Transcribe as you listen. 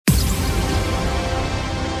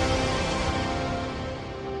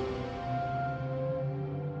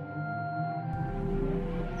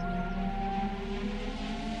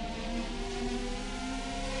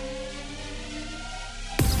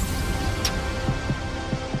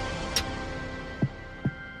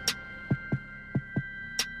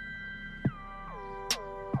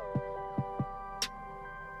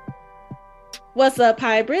What's up,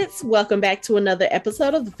 hybrids? Welcome back to another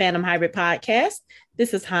episode of the Fandom Hybrid Podcast.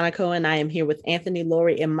 This is Hanako, and I am here with Anthony,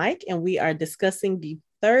 Lori, and Mike, and we are discussing the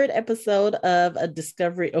third episode of A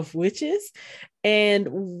Discovery of Witches. And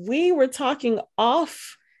we were talking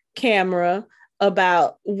off camera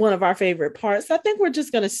about one of our favorite parts. I think we're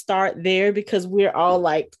just going to start there because we're all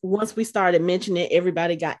like, once we started mentioning it,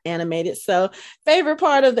 everybody got animated. So, favorite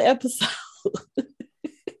part of the episode.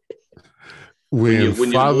 When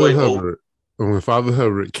Father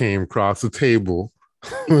Hubbard came across the table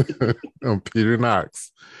on Peter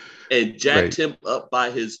Knox and jacked him up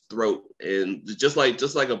by his throat, and just like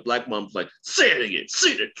a black mom's like, say it again,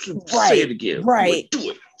 say it again, right?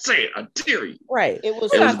 Do it, say it, I dare you. Right. Didn't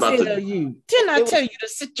I tell you to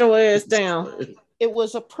sit your ass down? It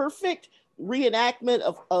was a perfect reenactment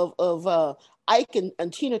of Ike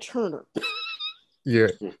and Tina Turner. Yeah,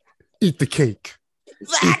 eat the cake.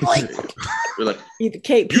 Exactly. We're like, eat the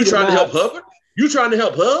cake. You trying to help Hubbard? You trying to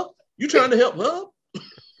help Hub? You trying to help Hub?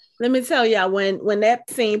 Let me tell y'all, when that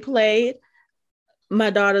scene played, my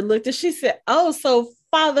daughter looked and she said, "Oh, so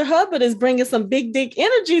Father Hubbard is bringing some big dick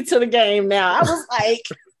energy to the game now." I was like,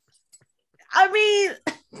 I mean,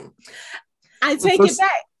 I take it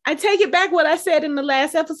back. I take it back what I said in the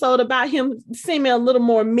last episode about him seeming a little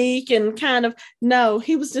more meek and kind of, no,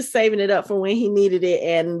 he was just saving it up for when he needed it.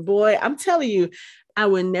 And boy, I'm telling you, I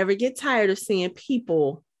would never get tired of seeing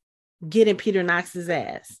people getting Peter Knox's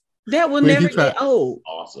ass. That will never get old.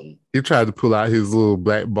 Awesome. He tried to pull out his little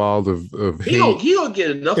black ball of hate. He don't get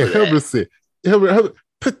enough of that. Hubbard said, Hubbard,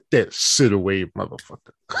 put that shit away,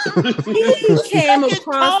 motherfucker. He came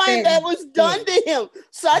across that was done to him.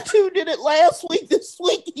 Satu did it last week. This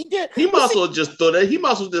week he did. He might as well just throw that. He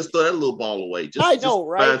might as well just throw that little ball away. I know,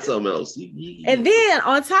 right? Find something else. And then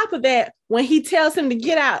on top of that, when he tells him to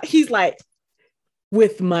get out, he's like,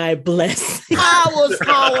 "With my blessing." I was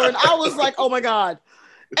hollering. I was like, "Oh my god!"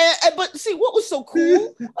 But see, what was so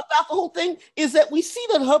cool about the whole thing is that we see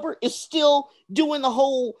that Hubbard is still doing the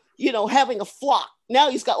whole, having a flock. Now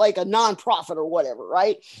he's got like a non-profit or whatever,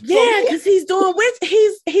 right? Yeah, because he's doing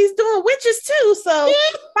he's doing witches too. So Father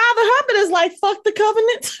Hubbard is like, fuck the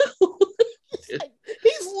covenant too.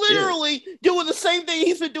 He's literally doing the same thing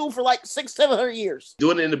he's been doing for like 600-700 years.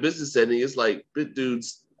 Doing it in the business setting, it's like bit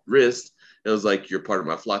dude's wrist. It was like, you're part of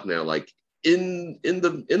my flock now. Like in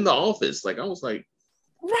the office, like I was like,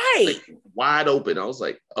 right, like, wide open. I was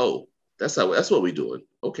like, oh, that's what we're doing.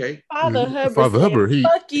 Okay. Father Hubbard,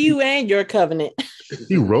 fuck you and your covenant.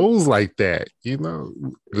 He rolls like that,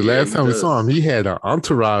 The last time we saw him, he had an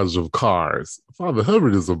entourage of cars. Father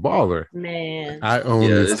Hubbard is a baller. Man. I own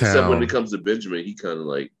this town. Except when it comes to Benjamin, he kind of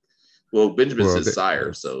like, Benjamin's his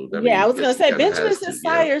sire, so I was gonna say Benjamin's his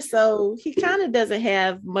sire, so he kind of doesn't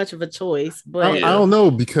have much of a choice. But I don't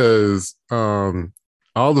know, because all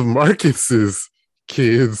of Marcus's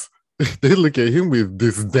kids, they look at him with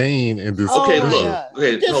disdain and this. Okay,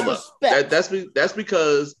 hold up. That's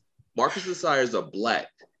because Marcus's sires are black,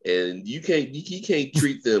 and you can't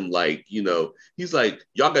treat them like, he's like,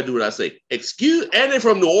 y'all gotta do what I say. Excuse, and they're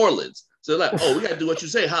from New Orleans, so they're like, oh, we gotta do what you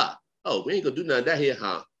say, huh? Oh, we ain't gonna do none of that here,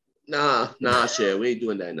 huh? Nah, Cher, we ain't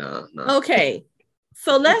doing that, nah. Okay,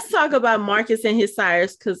 so let's talk about Marcus and his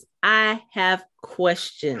sires, because I have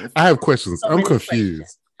questions. I'm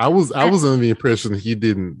confused. I was under the impression he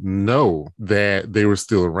didn't know that they were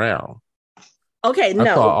still around. Okay,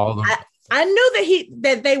 no, I knew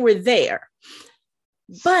that they were there,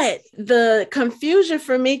 but the confusion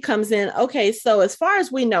for me comes in. Okay, so as far as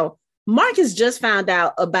we know, Marcus just found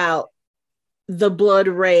out about the blood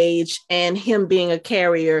rage and him being a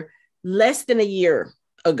carrier less than a year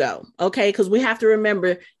ago. Okay, because we have to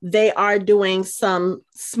remember they are doing some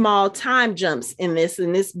small time jumps in this,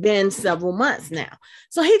 and it's been several months now.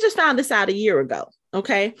 So he just found this out a year ago.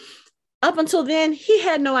 Okay, up until then, he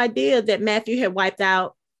had no idea that Matthew had wiped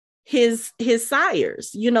out his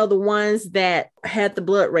sires, the ones that had the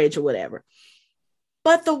blood rage or whatever.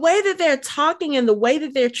 But the way that they're talking and the way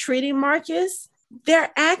that they're treating Marcus,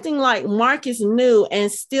 they're acting like Marcus knew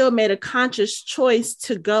and still made a conscious choice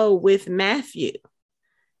to go with Matthew.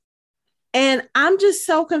 And I'm just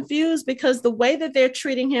so confused because the way that they're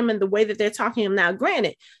treating him and the way that they're talking to him now,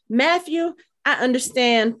 granted, Matthew, I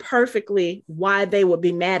understand perfectly why they would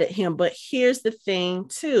be mad at him. But here's the thing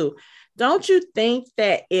too. Don't you think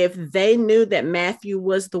that if they knew that Matthew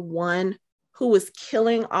was the one who was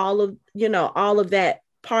killing all of that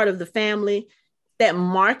part of the family, that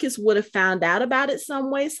Marcus would have found out about it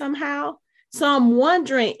some way, somehow? So I'm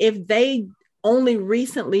wondering if they only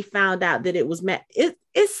recently found out that it was Matt.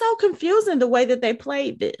 It's so confusing the way that they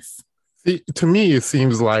played this. To me, it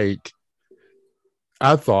seems like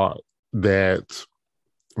I thought that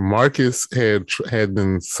Marcus had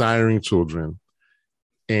been siring children,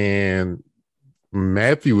 and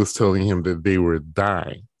Matthew was telling him that they were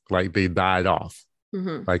dying, like they died off,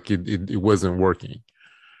 like it wasn't working.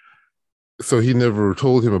 So he never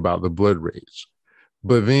told him about the blood rage.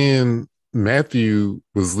 But then Matthew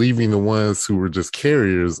was leaving the ones who were just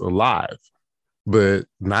carriers alive, but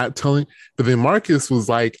not telling. But then Marcus was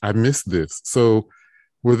like, I missed this. So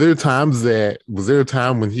was there a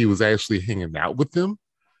time when he was actually hanging out with them?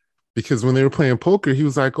 Because when they were playing poker, he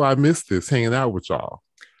was like, oh, I missed this, hanging out with y'all.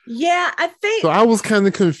 Yeah, I think. So I was kind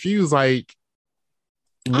of confused. Like,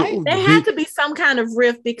 there had to be some kind of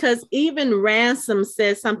rift, because even Ransom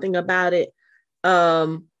said something about it.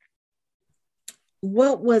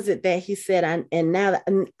 What was it that he said? And now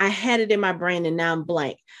I had it in my brain and now I'm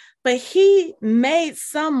blank. But he made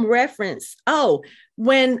some reference. Oh,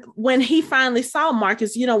 when he finally saw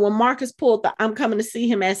Marcus, when Marcus pulled the I'm coming to see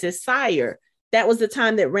him as his sire, that was the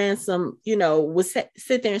time that Ransom, would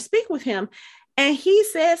sit there and speak with him. And he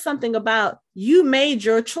said something about, you made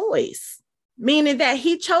your choice, meaning that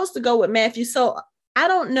he chose to go with Matthew. So I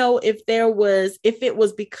don't know if it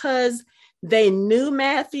was because they knew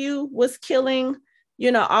Matthew was killing,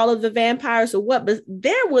 all of the vampires or what, but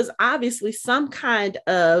there was obviously some kind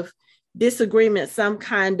of disagreement, some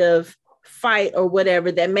kind of fight or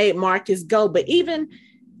whatever that made Marcus go. But even,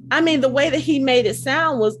 the way that he made it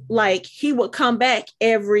sound was like he would come back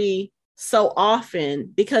every so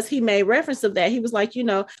often, because he made reference of that. He was like,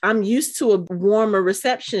 I'm used to a warmer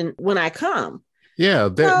reception when I come. Yeah,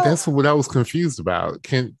 that's what I was confused about.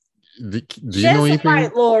 Do you know anything?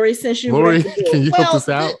 Right, Lori, since you Lori, can you help us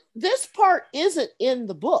out? This part isn't in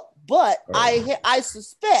the book, but I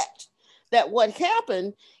suspect that what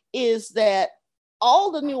happened is that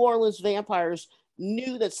all the New Orleans vampires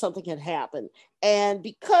knew that something had happened. And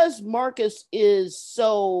because Marcus is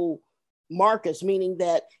so Marcus, meaning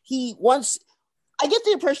that I get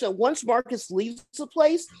the impression that once Marcus leaves the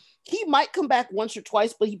place, he might come back once or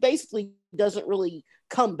twice, but he basically doesn't really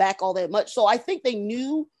come back all that much. So I think they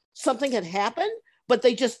knew something had happened, but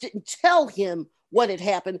they just didn't tell him what had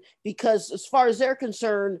happened, because as far as they're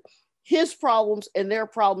concerned, his problems and their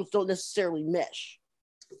problems don't necessarily mesh.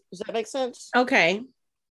 Does that make sense? Okay.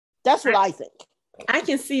 That's what I think. I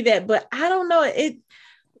can see that, but I don't know.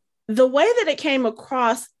 The way that it came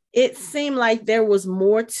across, it seemed like there was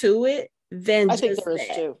more to it than I just think there is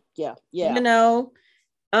that. too. Yeah. Yeah.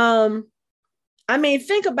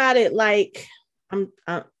 Think about it like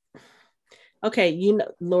okay,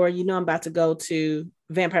 Laura, I'm about to go to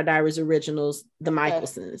Vampire Diaries Originals, the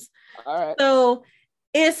Michelsons. All right. So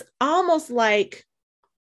it's almost like,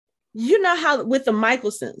 how with the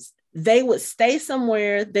Michelsons, they would stay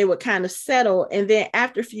somewhere, they would kind of settle, and then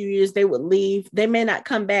after a few years, they would leave. They may not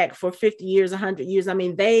come back for 50 years, 100 years.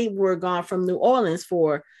 They were gone from New Orleans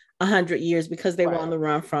for 100 years because they were on the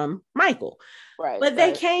run from Michael. Right. But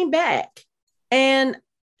they came back. And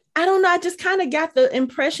I don't know, I just kind of got the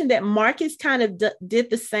impression that Marcus kind of did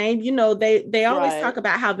the same. They always talk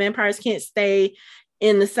about how vampires can't stay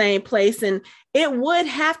in the same place. And it would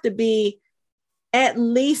have to be at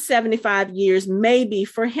least 75 years, maybe,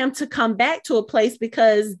 for him to come back to a place,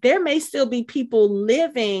 because there may still be people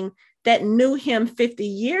living that knew him 50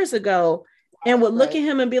 years ago and would look at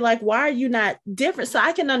him and be like, why are you not different? So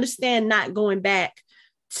I can understand not going back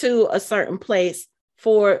to a certain place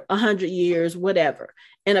for 100 years, whatever.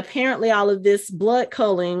 And apparently all of this blood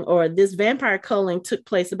culling or this vampire culling took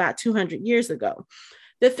place about 200 years ago.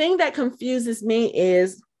 The thing that confuses me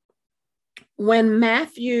is when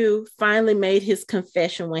Matthew finally made his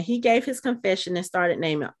confession, when he gave his confession and started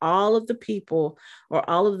naming all of the people or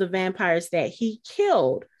all of the vampires that he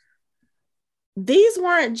killed, these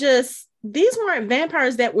weren't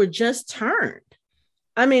vampires that were just turned.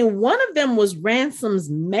 One of them was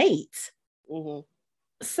Ransom's mate. Mm-hmm.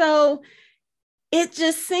 So it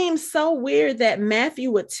just seems so weird that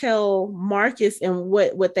Matthew would tell Marcus, and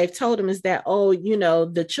what they've told him is that,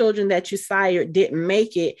 the children that you sired didn't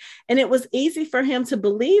make it. And it was easy for him to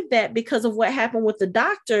believe that because of what happened with the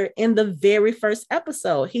doctor in the very first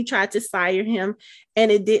episode. He tried to sire him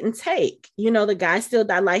and it didn't take. The guy still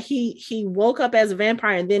died. Like he woke up as a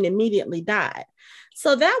vampire and then immediately died.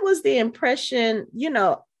 So that was the impression,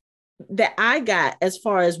 that I got as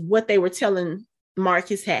far as what they were telling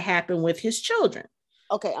Marcus had happened with his children.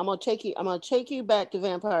 Okay, I'm gonna take you back to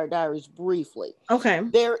Vampire Diaries briefly. Okay.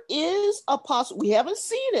 There is a we haven't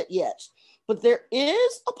seen it yet, but there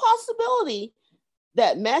is a possibility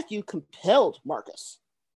that Matthew compelled Marcus.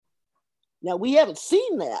 Now we haven't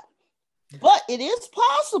seen that, but it is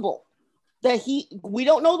possible that we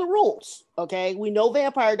don't know the rules. Okay, we know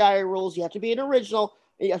Vampire Diary rules. You have to be an original,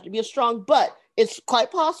 and you have to be a strong, but it's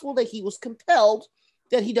quite possible that he was compelled,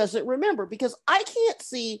 that he doesn't remember, because I can't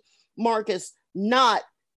see Marcus not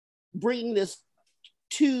bringing this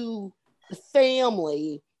to the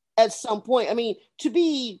family at some point. I mean, to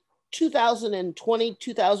be 2020,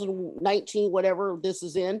 2019, whatever this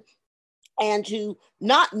is in, and to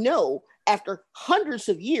not know after hundreds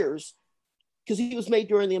of years, because he was made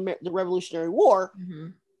during the Revolutionary War,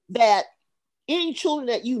 that any children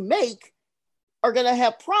that you make are going to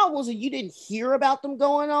have problems, and you didn't hear about them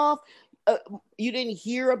going off. You didn't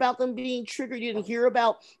hear about them being triggered. You didn't hear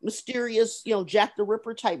about mysterious, Jack the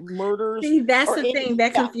Ripper type murders. See, that's the thing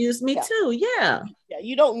that confused me too. Yeah.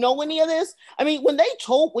 You don't know any of this. I mean, when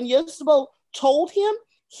Yasubo told him,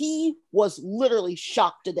 he was literally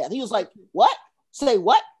shocked to death. He was like, "What? Say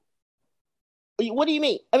what? What do you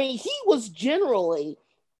mean?" I mean, he was generally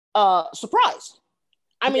surprised.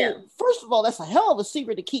 I mean, first of all, that's a hell of a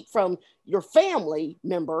secret to keep from your family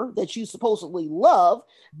member that you supposedly love,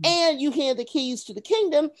 and you hand the keys to the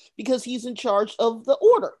kingdom because he's in charge of the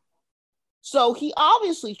order. So he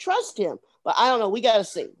obviously trusts him, but I don't know. We got to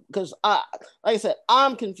see, because like I said,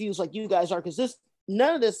 I'm confused like you guys are, because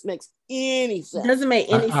none of this makes any sense. Doesn't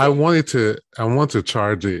make any sense. I want to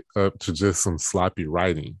charge it up to just some sloppy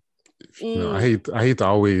writing. I hate to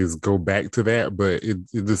always go back to that, but it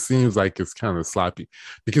just seems like it's kind of sloppy,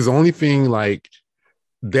 because the only thing like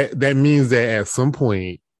that means that at some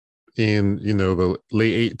point in the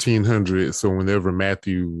late 1800s, so whenever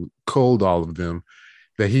Matthew culled all of them,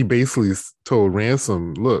 that he basically told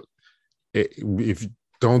Ransom, "Look, if you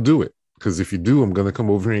don't do it, because if you do, I'm going to come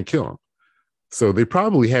over here and kill him." So they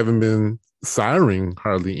probably haven't been siring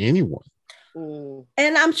hardly anyone.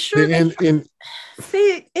 And I'm sure it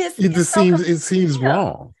seems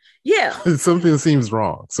wrong. Yeah. Something seems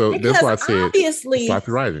wrong. So because that's why I said obviously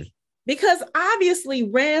sloppy writing. Because obviously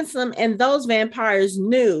Ransom and those vampires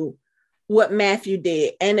knew what Matthew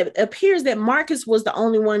did. And it appears that Marcus was the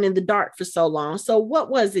only one in the dark for so long. So what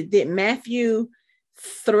was it? Did Matthew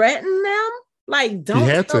threaten them? Like,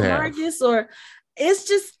 don't tell Marcus? Or it's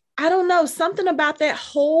just, I don't know, something about that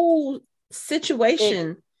whole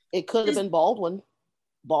situation. It could have been Baldwin.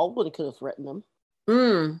 Baldwin could have threatened them.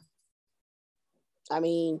 I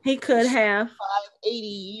mean, he could have 80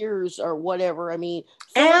 years or whatever. I mean,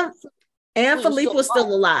 and Philippe was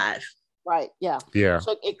still alive. Right. Yeah. Yeah.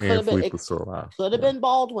 So it could have been. It could have been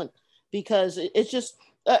Baldwin, because it's just.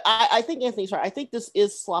 I think Anthony's right. I think this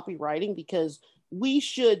is sloppy writing, because we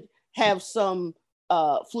should have some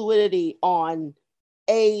fluidity on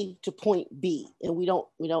A to point B, and we don't.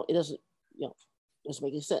 It doesn't. Doesn't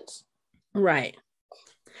make any sense. Right.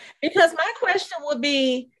 Because my question would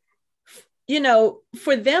be,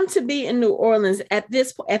 for them to be in New Orleans at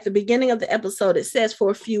the beginning of the episode, it says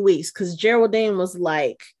for a few weeks, because Geraldine was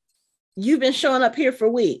like, "You've been showing up here for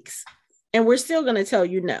weeks and we're still going to tell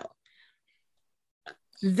you no."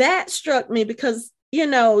 That struck me because,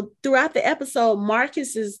 throughout the episode,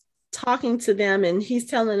 Marcus is talking to them and he's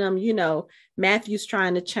telling them, Matthew's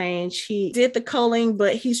trying to change. He did the culling,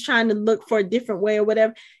 but he's trying to look for a different way or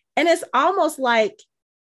whatever. And it's almost like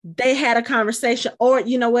they had a conversation, or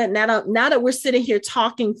you know what? Now that we're sitting here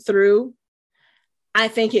talking through, I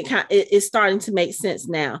think it's starting to make sense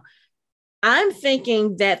now. I'm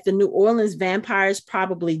thinking that the New Orleans vampires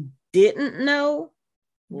probably didn't know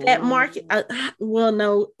that Marcus. Well,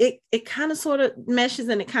 no, it kind of sort of meshes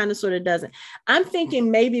and it kind of sort of doesn't. I'm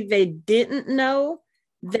thinking maybe they didn't know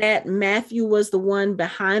that Matthew was the one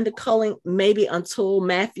behind the culling, maybe until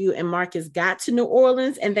Matthew and Marcus got to New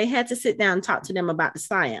Orleans and they had to sit down and talk to them about the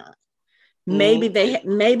scion. Maybe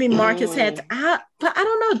Marcus had to, but I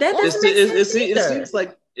don't know. That doesn't make sense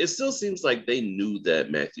either. It still seems like they knew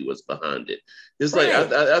that Matthew was behind it. It's right.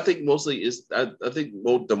 I think mostly I think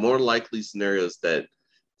the more likely scenario is that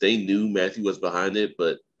they knew Matthew was behind it,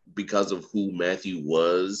 but because of who Matthew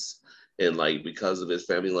was, and like because of his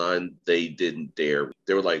family line, they didn't dare.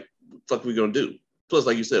 They were like, "Fuck, we gonna do?" Plus,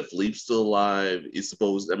 like you said, Philippe's still alive.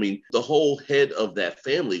 The whole head of that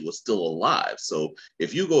family was still alive. So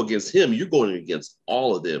if you go against him, you're going against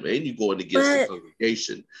all of them, and you're going against the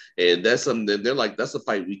congregation. And that's something that they're like, that's a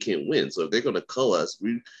fight we can't win. So if they're gonna cull us,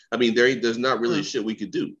 there's not really shit we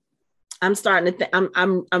could do. I'm starting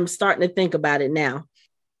to think about it now.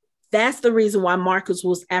 That's the reason why Marcus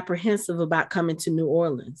was apprehensive about coming to New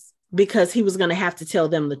Orleans, because he was going to have to tell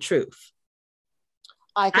them the truth.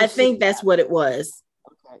 I think that's what it was.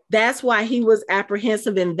 Okay. That's why he was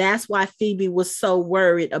apprehensive, and that's why Phoebe was so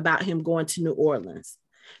worried about him going to New Orleans,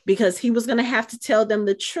 because he was going to have to tell them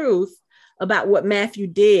the truth about what Matthew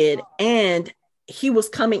did, and he was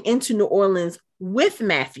coming into New Orleans with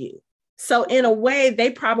Matthew. So in a way,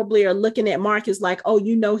 they probably are looking at Marcus like, oh,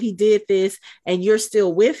 you know, he did this and you're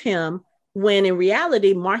still with him. When in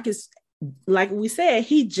reality, Marcus, like we said,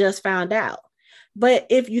 he just found out. But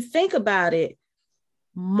if you think about it,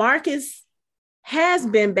 Marcus has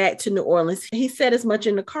been back to New Orleans. He said as much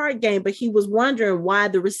in the card game, but he was wondering why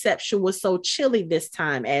the reception was so chilly this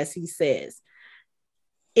time, as he says.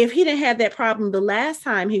 If he didn't have that problem the last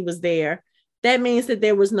time he was there, that means that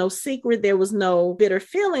there was no secret, there was no bitter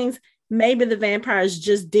feelings. Maybe the vampires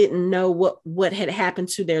just didn't know what had happened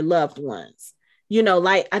to their loved ones. You know,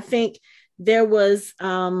 like I think there was,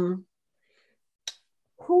 who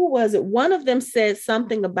was it? One of them said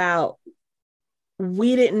something about,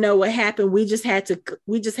 we didn't know what happened. We just had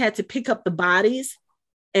to pick up the bodies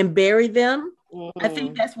and bury them. I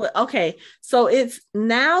think that's what, okay. So it's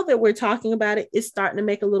now that we're talking about it, it's starting to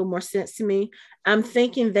make a little more sense to me. I'm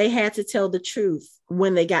thinking they had to tell the truth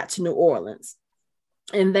when they got to New Orleans.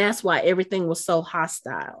 And that's why everything was so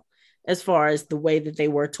hostile as far as the way that they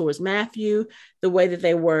were towards Matthew, the way that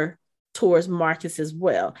they were towards Marcus as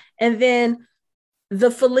well. And then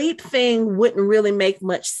the Philippe thing wouldn't really make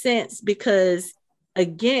much sense because,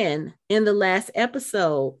 again, in the last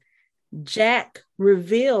episode, Jack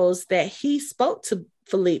reveals that he spoke to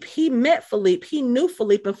Philippe. He met Philippe. He knew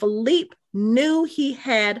Philippe, and Philippe knew he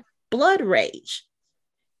had blood rage.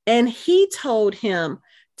 And he told him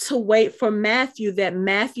to wait for Matthew, that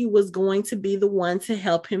Matthew was going to be the one to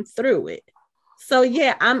help him through it. So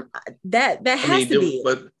yeah, that has to be.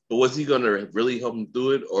 But was he going to really help him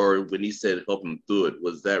through it, or when he said help him through it,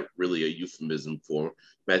 was that really a euphemism for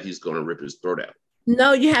Matthew's going to rip his throat out?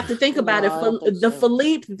 No, you have to think about it. The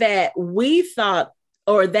Philippe that we thought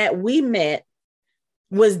or that we met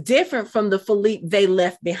was different from the Philippe they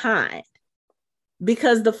left behind,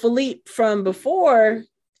 because the Philippe from before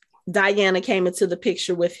Diana came into the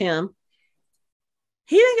picture with him,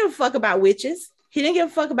 he didn't give a fuck about witches. He didn't give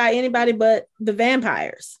a fuck about anybody but the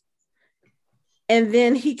vampires. And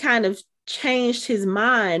then he kind of changed his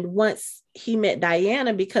mind once he met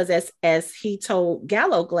Diana, because as he told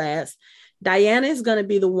Gallo Glass, Diana is going to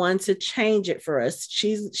be the one to change it for us.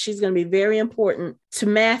 She's going to be very important to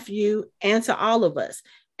Matthew and to all of us.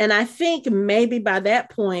 And I think maybe by that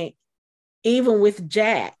point, even with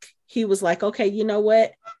Jack, he was like, okay, you know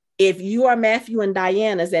what? If you are Matthew and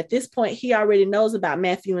Diana's, at this point, he already knows about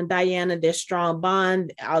Matthew and Diana, their strong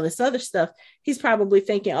bond, all this other stuff. He's probably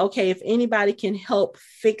thinking, okay, if anybody can help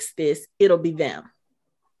fix this, it'll be them.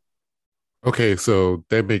 Okay, so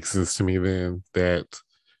that makes sense to me then, that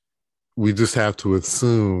we just have to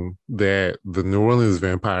assume that the New Orleans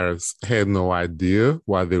vampires had no idea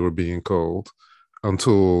why they were being cold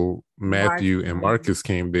until Matthew and Marcus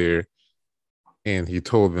came there and he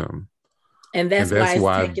told them. And that's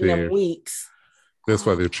why it's taking them weeks. That's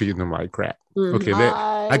why they're treating them like crap. Mm-hmm. Okay,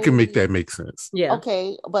 I can make that make sense. Yeah.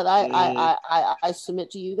 Okay, but I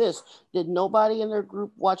submit to you this. Did nobody in their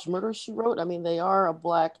group watch Murder, She Wrote? I mean, they are a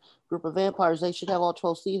Black group of vampires. They should have all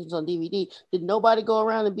 12 seasons on DVD. Did nobody go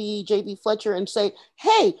around and be J.B. Fletcher and say,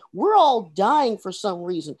 hey, we're all dying for some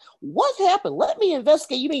reason. What happened? Let me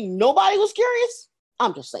investigate. You mean nobody was curious?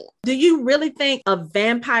 I'm just saying. Do you really think a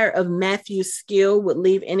vampire of Matthew's skill would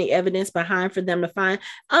leave any evidence behind for them to find?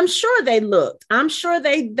 I'm sure they looked. I'm sure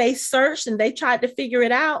they searched and they tried to figure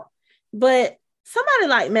it out. But somebody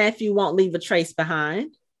like Matthew won't leave a trace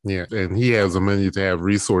behind. Yeah, and he has the money to have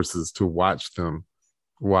resources to watch them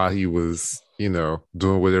while he was,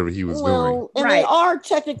 doing whatever he was doing. And they are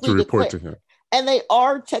technically to report to him. And they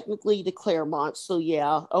are technically the Claremont. So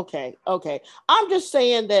yeah, okay. I'm just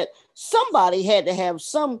saying that somebody had to have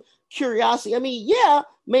some curiosity. I mean, yeah,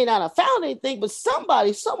 may not have found anything, but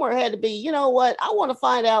somebody somewhere had to be, you know what? I want to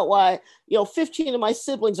find out why, 15 of my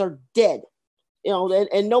siblings are dead,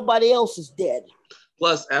 and nobody else is dead.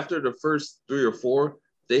 Plus, after the first 3 or 4,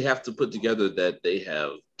 they have to put together that they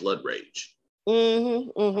have blood rage.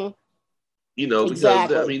 Because,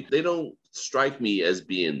 exactly. They don't strike me as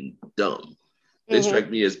being dumb. They strike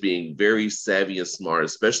me as being very savvy and smart,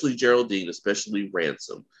 especially Geraldine, especially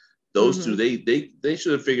Ransom. Those two, they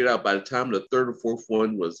should have figured out by the time the 3rd or 4th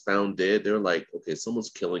one was found dead. They're like, okay, someone's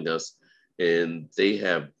killing us, and they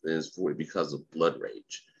have it's because of blood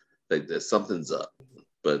rage. Like that something's up.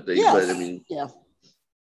 But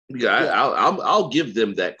I'll give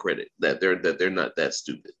them that credit that they're not that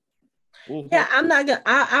stupid. Yeah, I'm not gonna.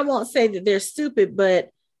 I won't say that they're stupid, but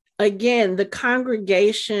again, the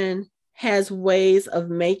congregation has ways of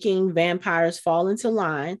making vampires fall into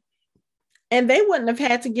line, and they wouldn't have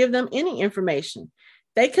had to give them any information.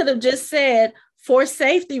 They could have just said, for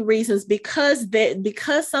safety reasons, because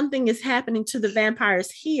something is happening to the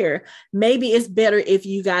vampires here, maybe it's better if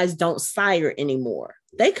you guys don't sire anymore.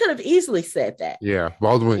 They could have easily said that. Yeah,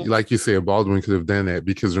 Baldwin, like you said, Baldwin could have done that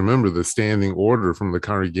because remember the standing order from the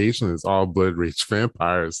congregation is all blood rage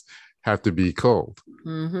vampires have to be culled.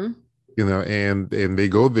 Mm-hmm. You know, and they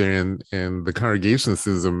go there and the congregation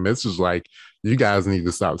sends a message like, you guys need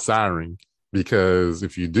to stop siring because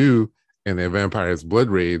if you do and that vampire has blood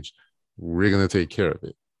rage, we're going to take care of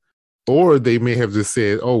it. Or they may have just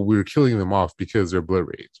said, oh, we're killing them off because they're blood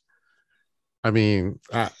rage. I mean,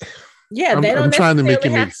 I'm trying to make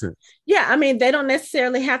it make sense. Yeah, I mean, they don't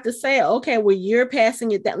necessarily have to say, okay, well, you're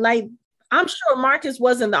passing it that. Like, I'm sure Marcus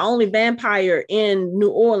wasn't the only vampire in New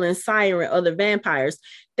Orleans siring other vampires.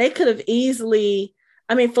 They could have easily,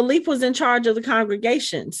 I mean, Philippe was in charge of the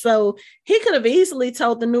congregation. So he could have easily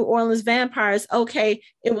told the New Orleans vampires, okay,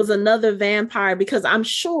 it was another vampire, because I'm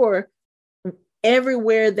sure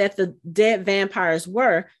everywhere that the dead vampires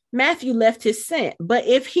were, Matthew left his scent. But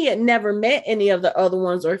if he had never met any of the other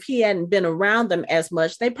ones, or if he hadn't been around them as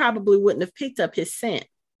much, they probably wouldn't have picked up his scent.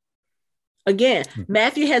 Again,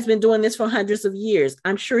 Matthew has been doing this for hundreds of years.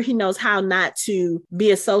 I'm sure he knows how not to be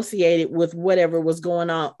associated with whatever was going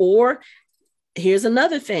on. Or here's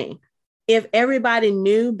another thing. If everybody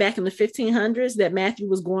knew back in the 1500s that Matthew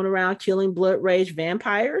was going around killing blood rage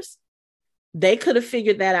vampires, they could have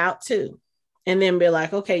figured that out too. And then be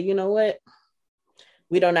like, okay, you know what?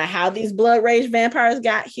 We don't know how these blood rage vampires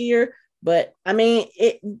got here, but I mean,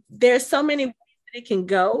 there's so many ways that it can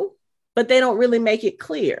go, but they don't really make it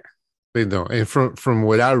clear. They don't. And from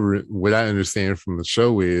what I understand from the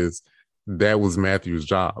show is that was Matthew's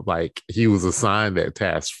job. Like he was assigned that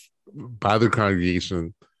task by the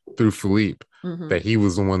congregation through Philippe, that he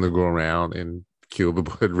was the one to go around and kill the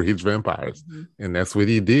blood rage vampires. And that's what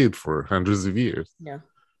he did for hundreds of years. Yeah.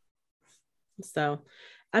 So,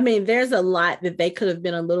 I mean, there's a lot that they could have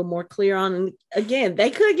been a little more clear on. And again,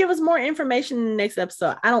 they could give us more information in the next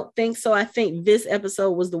episode. I don't think so. I think this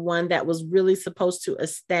episode was the one that was really supposed to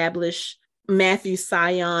establish Matthew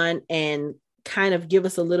Scion and kind of give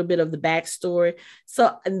us a little bit of the backstory.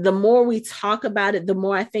 So the more we talk about it, the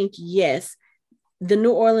more I think, yes, the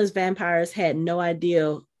New Orleans vampires had no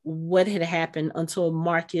idea what had happened until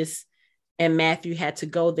Marcus and Matthew had to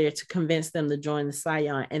go there to convince them to join the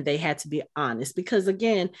Scion, and they had to be honest, because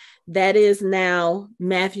again, that is now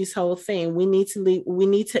Matthew's whole thing. We need to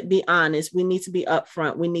be honest. We need to be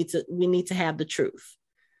upfront. We need to have the truth.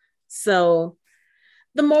 So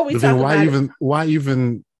the more we talk about it, why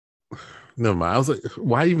even no, I was like,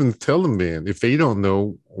 why even tell them then if they don't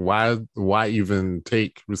know? Why even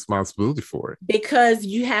take responsibility for it? Because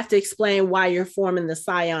you have to explain why you're forming the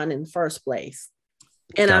Scion in the first place.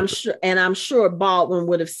 And gotcha. I'm sure Baldwin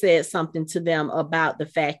would have said something to them about the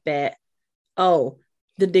fact that, oh,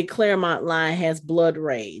 the de Clermont line has blood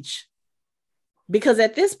rage. Because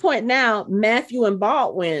at this point now, Matthew and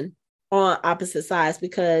Baldwin are on opposite sides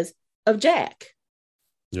because of Jack.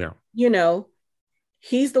 Yeah. You know,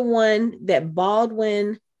 he's the one that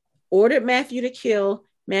Baldwin ordered Matthew to kill.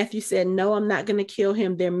 Matthew said, no, I'm not going to kill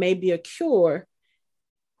him. There may be a cure.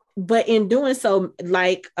 But in doing so,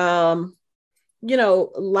 like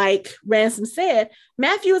Ransom said,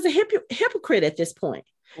 Matthew is a hypocrite at this point,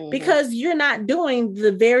 because you're not doing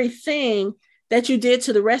the very thing that you did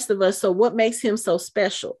to the rest of us. So what makes him so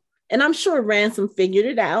special? And I'm sure Ransom figured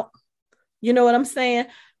it out. You know what I'm saying?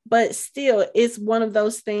 But still, it's one of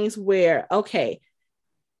those things where, okay,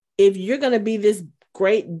 if you're going to be this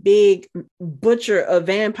great big butcher of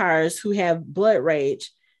vampires who have blood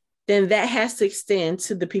rage, then that has to extend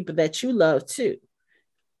to the people that you love too.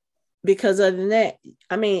 Because other than that,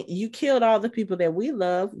 I mean, you killed all the people that we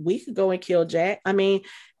love. We could go and kill Jack. I mean,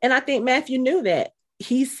 and I think Matthew knew that.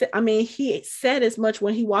 He said as much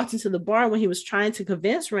when he walked into the bar when he was trying to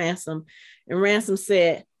convince Ransom. And Ransom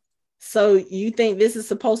said, so you think this is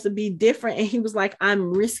supposed to be different? And he was like,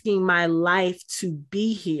 I'm risking my life to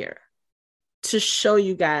be here to show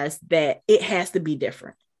you guys that it has to be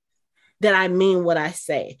different, that I mean what I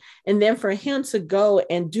say. And then for him to go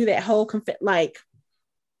and do that whole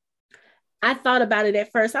I thought about it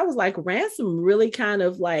at first. I was like, Ransom really kind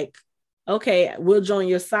of like, okay, we'll join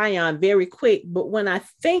your Scion very quick. But when I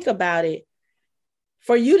think about it,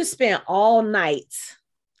 for you to spend all night,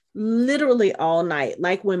 literally all night,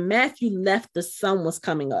 like when Matthew left, the sun was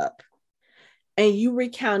coming up, and you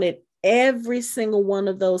recounted every single one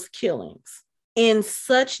of those killings in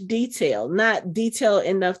such detail, not detail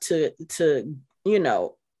enough to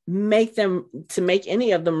make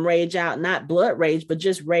any of them rage out, not blood rage, but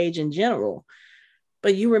just rage in general.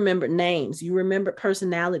 But you remembered names, you remembered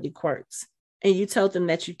personality quirks, and you told them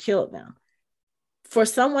that you killed them. for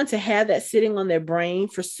someone to have that sitting on their brain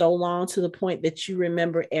for so long to the point that you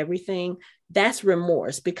remember everything, that's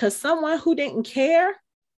remorse. Because someone who didn't care,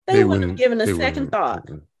 they wouldn't have given a second thought.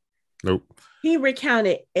 Nope. He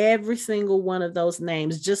recounted every single one of those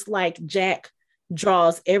names, just like Jack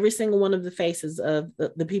draws every single one of the faces of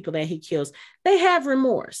the people that he kills. They have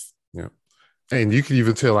remorse. Yeah. And you can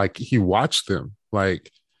even tell, like, he watched them. Like,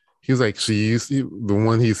 he was like, the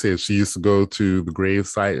one he said, she used to go to the grave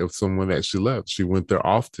site of someone that she loved. She went there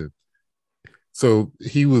often. So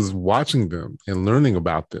he was watching them and learning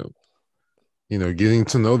about them, you know, getting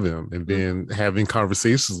to know them, and then having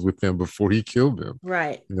conversations with them before he killed them.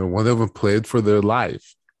 Right. You know, one of them pled for their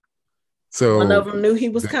life. So one of them knew he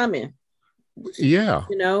was coming. Yeah.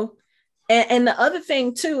 You know, and the other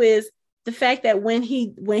thing too is the fact that when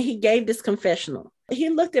he gave this confessional, he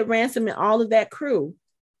looked at Ransom and all of that crew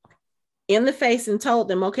in the face and told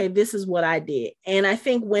them, okay, this is what I did. And I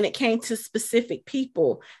think when it came to specific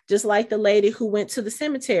people, just like the lady who went to the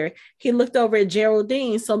cemetery, he looked over at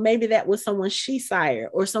Geraldine. So maybe that was someone she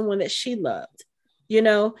sired or someone that she loved, you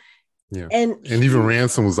know? Yeah. And even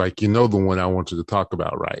Ransom was like, you know, the one I wanted to talk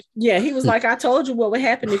about, right? Yeah. He was like, I told you what would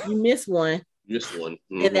happen if you miss one.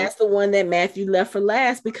 Mm-hmm. And that's the one that Matthew left for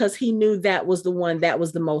last because he knew that was the one that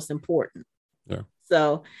was the most important. Yeah.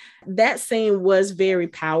 So that scene was very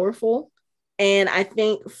powerful. And I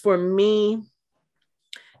think for me,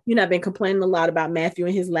 you know, I've been complaining a lot about Matthew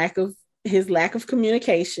and his lack of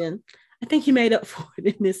communication. I think he made up for it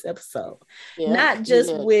in this episode. Yeah, not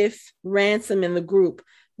just with Ransom and the group,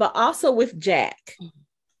 but also with Jack.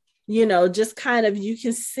 You know, just kind of, you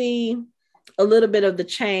can see a little bit of the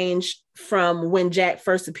change from when Jack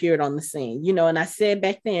first appeared on the scene, you know, and I said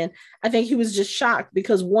back then, I think he was just shocked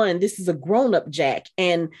because one, this is a grown-up Jack.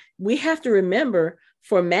 And we have to remember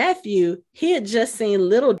for Matthew, he had just seen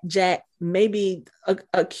little Jack maybe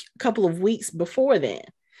a couple of weeks before then.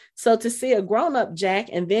 So to see a grown-up Jack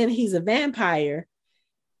and then he's a vampire,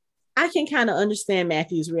 I can kind of understand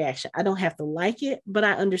Matthew's reaction. I don't have to like it, but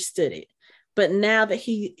I understood it. But now that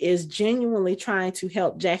he is genuinely trying to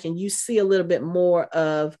help Jack and you see a little bit more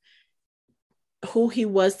of who he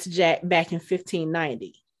was to Jack back in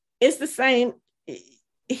 1590, it's the same.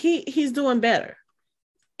 He's doing better.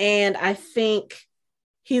 And I think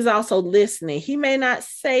he's also listening. He may not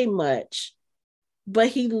say much, but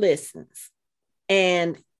he listens.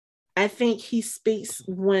 And I think he speaks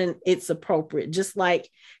when it's appropriate, just like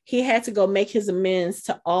he had to go make his amends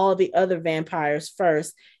to all the other vampires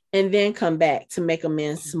first and then come back to make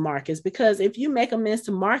amends to Marcus. Because if you make amends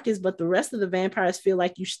to Marcus, but the rest of the vampires feel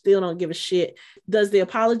like you still don't give a shit, does the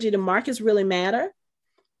apology to Marcus really matter?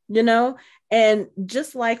 You know? And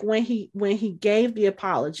just like when he gave the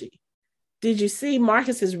apology, did you see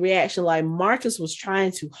Marcus's reaction? Like Marcus was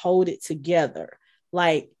trying to hold it together.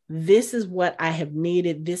 Like, this is what I have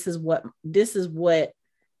needed. This is what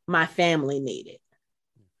my family needed.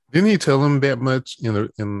 Didn't he tell him that much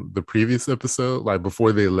in the previous episode? Like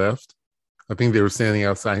before they left, I think they were standing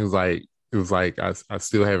outside. He was like, it was like, I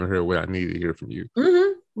still haven't heard what I need to hear from you.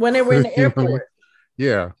 Mm-hmm. When they were in the airport.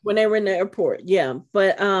 Yeah. When they were in the airport. Yeah.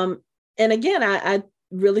 But, and again, I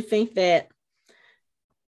really think that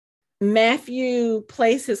Matthew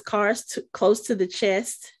placed his cards close to the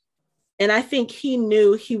chest. And I think he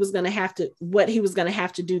knew he was going to have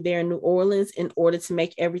to do there in New Orleans in order to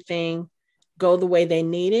make everything go the way they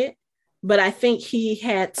needed. But I think he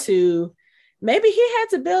had to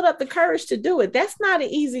build up the courage to do it. That's not an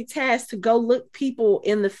easy task, to go look people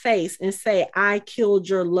in the face and say, I killed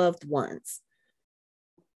your loved ones.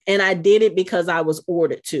 And I did it because I was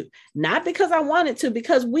ordered to, not because I wanted to,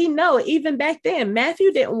 because we know even back then,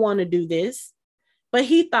 Matthew didn't want to do this, but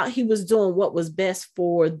he thought he was doing what was best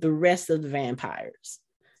for the rest of the vampires,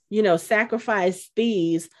 you know, sacrifice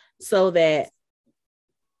thieves so that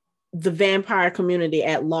the vampire community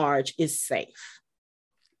at large is safe.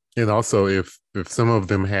 And also, if some of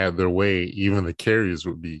them had their way, even the carriers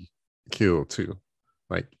would be killed too.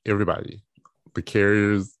 Like everybody, the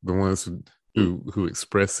carriers, the ones who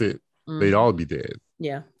express it, they'd all be dead.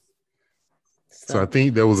 Yeah. So I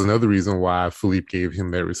think that was another reason why Philippe gave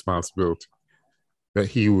him that responsibility, that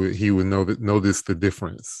he would notice the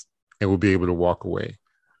difference and would be able to walk away.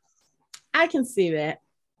 I can see that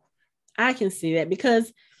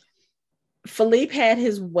because Philippe had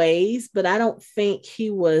his ways, but I don't think he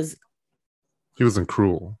wasn't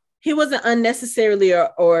cruel. He wasn't unnecessarily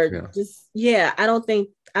or just, I don't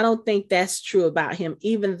think that's true about him,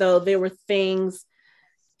 even though there were things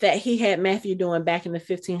that he had Matthew doing back in the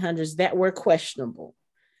 1500s that were questionable,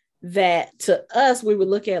 that to us, we would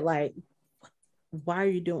look at like, why are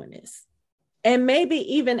you doing this? And maybe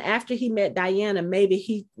even after he met Diana, maybe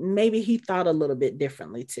he thought a little bit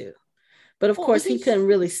differently too. But of course, he couldn't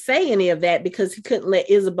really say any of that because he couldn't let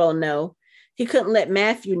Isabel know. He couldn't let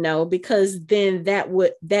Matthew know, because then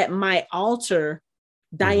that might alter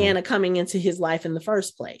Diana coming into his life in the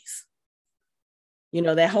first place. You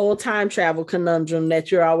know, that whole time travel conundrum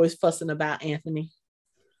that you're always fussing about, Anthony.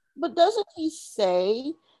 But doesn't he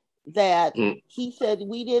say that he said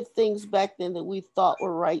we did things back then that we thought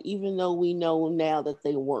were right, even though we know now that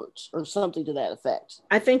they weren't, or something to that effect?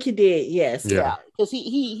 I think he did, yes. Yeah, because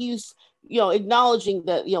he's acknowledging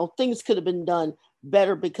that things could have been done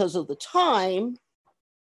better because of the time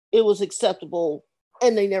it was acceptable,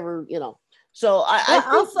 and they never So I think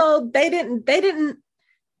also they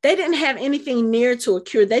didn't have anything near to a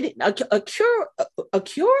cure. They didn't a cure.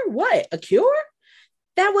 What? A cure?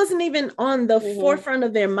 That wasn't even on the forefront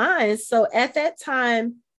of their minds. So at that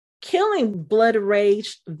time, killing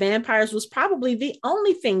blood-raged vampires was probably the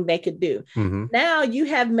only thing they could do. Now you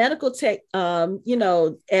have medical tech,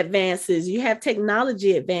 advances. You have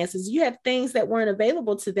technology advances. You have things that weren't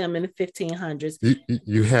available to them in the 1500s.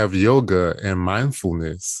 You have yoga and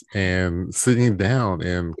mindfulness and sitting down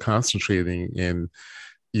and concentrating and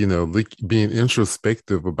being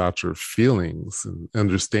introspective about your feelings and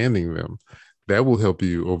understanding them. That will help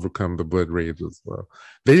you overcome the blood rage as well.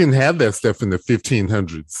 They didn't have that stuff in the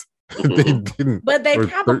 1500s. They didn't. But they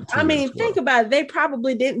probably, think about it. They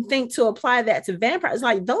probably didn't think to apply that to vampires.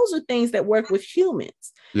 Like, those are things that work with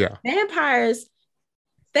humans. Yeah. Vampires,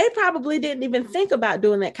 they probably didn't even think about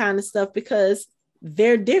doing that kind of stuff because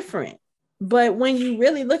they're different. But when you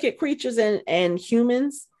really look at creatures and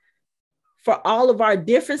humans, for all of our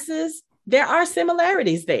differences, there are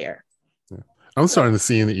similarities there. I'm starting to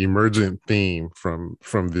see an emergent theme from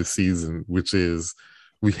this season, which is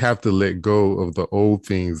we have to let go of the old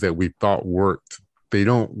things that we thought worked. They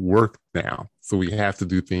don't work now, so we have to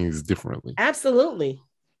do things differently. Absolutely.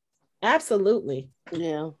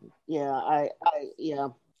 Yeah. I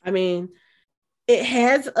mean, it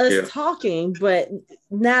has us talking, but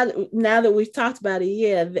now that we've talked about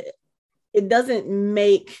it, it doesn't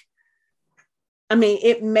make. I mean,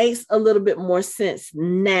 it makes a little bit more sense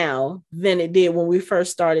now than it did when we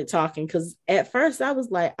first started talking. Because at first I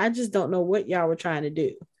was like, I just don't know what y'all were trying to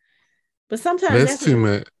do. But sometimes that's too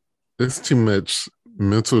much. That's too much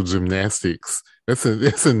mental gymnastics. That's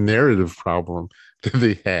a narrative problem that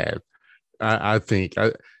they had. I think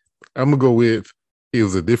I'm gonna go with it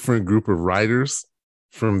was a different group of writers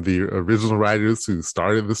from the original writers who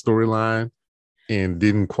started the storyline and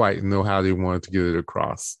didn't quite know how they wanted to get it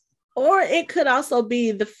across. Or it could also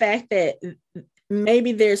be the fact that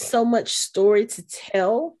maybe there's so much story to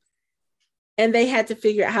tell and they had to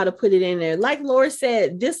figure out how to put it in there. Like Laura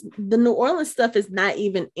said, the New Orleans stuff is not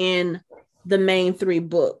even in the main 3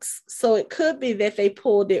 books. So it could be that they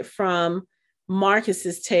pulled it from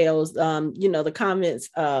Marcus's tales, the convents.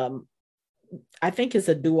 I think it's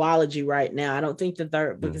a duology right now. I don't think the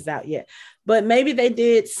 3rd book is out yet, but maybe they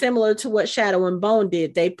did similar to what Shadow and Bone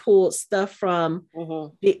did. They pulled stuff from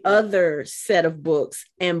the other set of books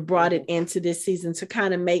and brought it into this season to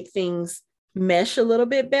kind of make things mesh a little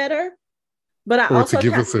bit better. But to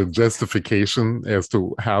give us a justification as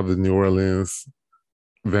to how the New Orleans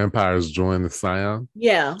vampires joined the Scion.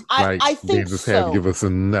 Yeah, I think they just had to give us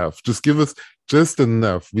enough. Just give us just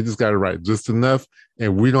enough. We just got to write just enough,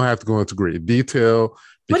 and we don't have to go into great detail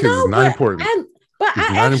because it's not important.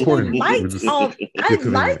 I actually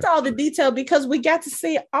liked all the detail because we got to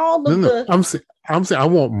see all of the. I'm saying I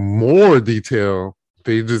want more detail.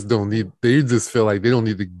 They just don't need. They just feel like they don't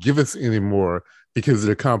need to give us any more because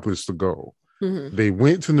it accomplished the goal. They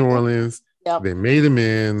went to New Orleans. Yep. They made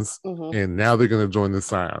amends, and now they're going to join the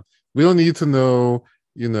Scion. We don't need to know,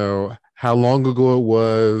 how long ago it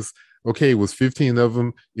was. Okay, it was 15 of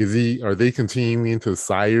them. Are they continuing to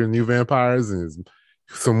sire new vampires? And is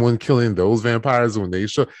someone killing those vampires when they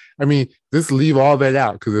show? I mean, just leave all that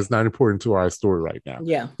out because it's not important to our story right now.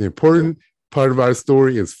 Yeah. The important part of our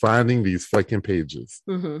story is finding these fucking pages.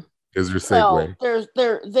 Is your segue. Well,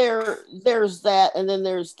 there's that, and then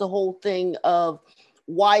there's the whole thing of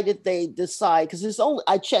why did they decide? Because it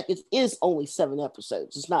is only 7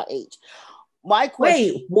 episodes. It's not 8. My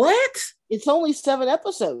question. Wait, what? It's only 7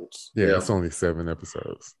 episodes. Yeah, it's only 7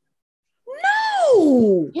 episodes.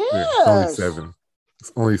 No. Yes. Yeah, it's only 7.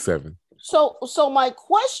 It's only 7. So my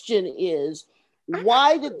question is,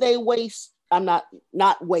 why did they waste? I'm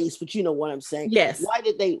not waste, but you know what I'm saying. Yes. Why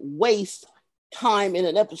did they waste time in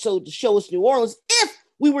an episode to show us New Orleans if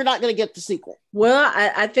we were not going to get the sequel? Well,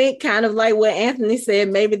 I think kind of like what Anthony said,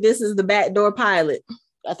 maybe this is the backdoor pilot.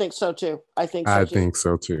 I think so too. I think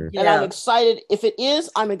so too. And I'm excited. If it is,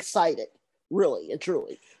 I'm excited. really and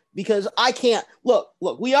truly. Because I can't look.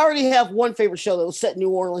 We already have one favorite show that was set in New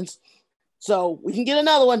Orleans, so we can get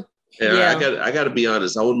another one. Yeah. I got to be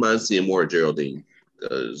honest. I wouldn't mind seeing more of Geraldine.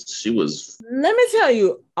 She was. Let me tell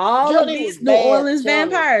you, all Geraldine of these New Orleans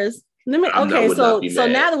vampires. So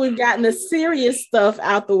now that we've gotten the serious stuff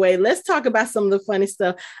out the way, let's talk about some of the funny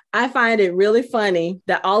stuff. I find it really funny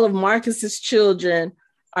that all of Marcus's children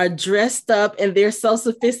are dressed up and they're so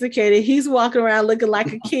sophisticated. He's walking around looking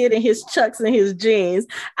like a kid in his chucks and his jeans.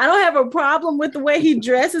 I don't have a problem with the way he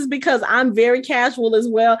dresses because I'm very casual as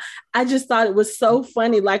well. I just thought it was so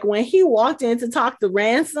funny. Like when he walked in to talk to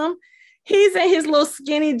Ransom, he's in his little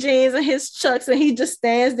skinny jeans and his chucks and he just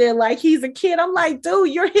stands there like he's a kid. I'm like,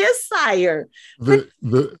 dude, you're his sire.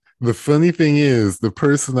 The funny thing is, the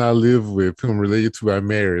person I live with, whom related to our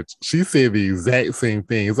marriage, she said the exact same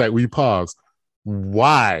thing. It's like we paused.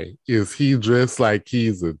 Why is he dressed like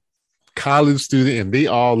he's a college student and they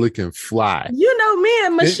all looking fly? You know, me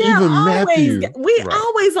and Michelle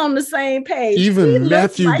always on the same page. Even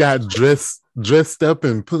Matthew got dressed up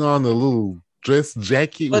and put on a little dress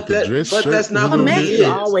jacket with the dress shirt. But that's not who he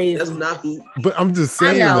is. That's not who. But I'm just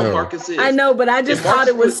saying, Marcus is. I know, but I just thought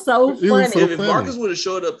it was so funny. If Marcus would have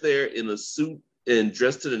showed up there in a suit and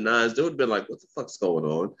dressed to the nines, they would have been like, "What the fuck's going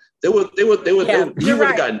on?" He would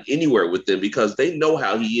have gotten anywhere with them because they know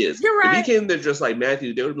how he is. You're right. If he came there just like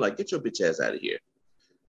Matthew, they would be like, "Get your bitch ass out of here."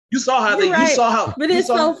 You saw how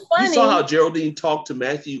Geraldine talked to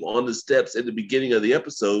Matthew on the steps at the beginning of the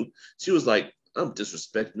episode. She was like, "I'm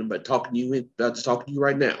disrespecting him by talking to you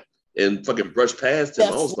right now," and fucking brushed past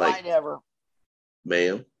him. I was like,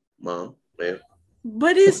 "Ma'am, mom, ma'am."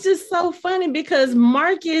 But it's just so funny because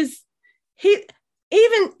Marcus,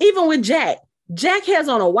 even with Jack has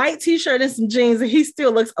on a white t-shirt and some jeans and he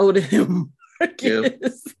still looks older than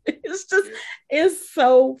Marcus. Yeah. It's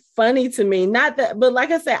so funny to me. Not that, but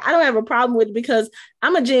like I said, I don't have a problem with it because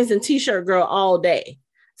I'm a jeans and t-shirt girl all day.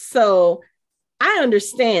 So I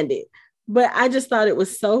understand it. But I just thought it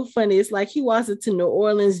was so funny. It's like he walks into New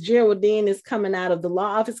Orleans, Geraldine is coming out of the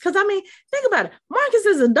law office. Because, I mean, think about it. Marcus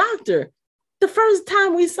is a doctor. The first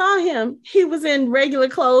time we saw him, he was in regular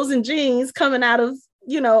clothes and jeans coming out of,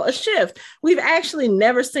 a shift. We've actually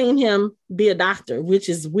never seen him be a doctor, which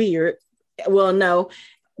is weird. Well, no,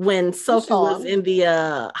 when Sophie was in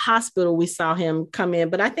the hospital, we saw him come in.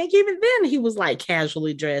 But I think even then he was like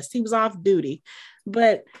casually dressed. He was off duty.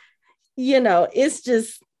 But,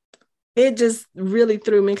 it just really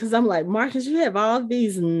threw me because I'm like, Marcus, you have all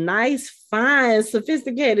these nice, fine,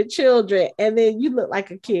 sophisticated children, and then you look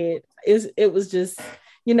like a kid. It was just,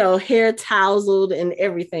 hair tousled and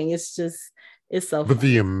everything. It's so But funny.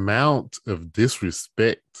 the amount of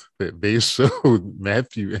disrespect that they showed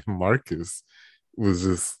Matthew and Marcus was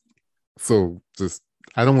just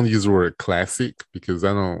I don't want to use the word classic because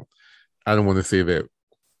I don't want to say that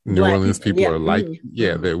New Orleans people are like,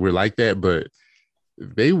 that we're like that, but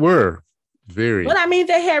they were very. But I mean,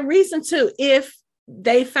 they had reason to if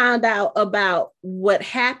they found out about what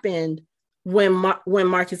happened when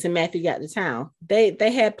Marcus and Matthew got to town. They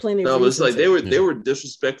had plenty. No, but it's like they were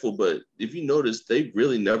disrespectful. But if you notice, they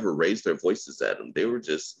really never raised their voices at them. They were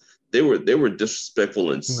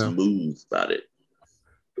disrespectful and smooth about it.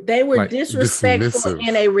 They were disrespectful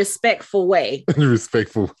in a respectful way. In a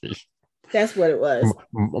respectful way. That's what it was.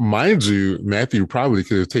 Mind you, Matthew probably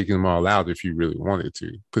could have taken them all out if he really wanted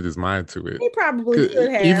to, put his mind to it. He probably could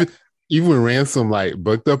have. Even when Ransom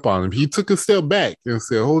bucked up on him, he took a step back and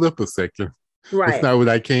said, "Hold up a second. Right. That's not what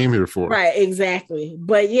I came here for." Right, exactly.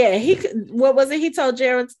 But yeah, what was it? He told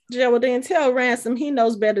Geraldine, tell Ransom he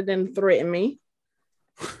knows better than to threaten me.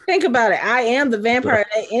 Think about it. I am the vampire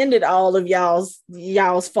that ended all of y'all's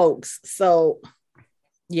folks. So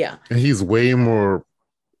yeah. And he's way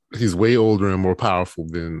older and more powerful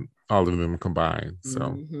than all of them combined.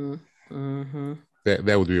 So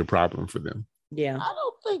that would be a problem for them. Yeah. I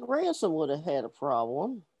don't think Ransom would have had a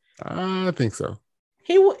problem. I think so.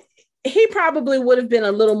 He probably would have been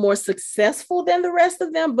a little more successful than the rest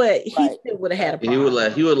of them, but he still would have had a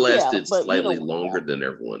problem. He would lasted slightly longer than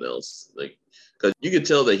everyone else. Like, because you can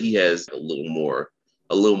tell that he has a little more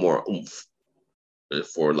oomph,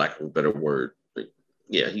 for lack of a better word.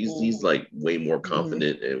 Yeah, he's like way more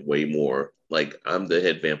confident and way more like, I'm the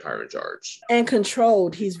head vampire in charge. And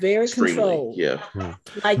controlled. He's very controlled. Yeah.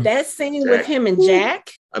 Like that scene with him and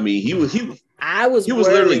Jack. I mean, he was worried,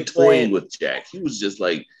 literally toying with Jack. He was just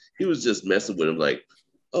messing with him like,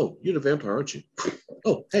 "Oh, you're the vampire, aren't you?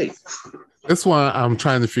 Oh, hey." That's why I'm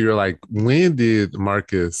trying to figure when did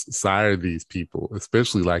Marcus sire these people,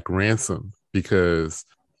 especially like Ransom, because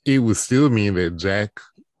it would still mean that Jack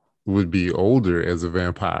would be older as a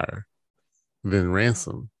vampire than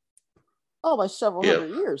Ransom. Oh, by several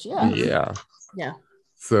hundred years. Yeah. Yeah. Yeah.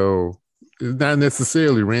 So it's not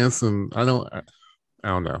necessarily Ransom. I don't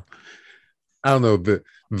know. I don't know.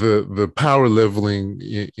 The power leveling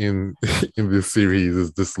in this series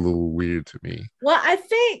is just a little weird to me. Well, I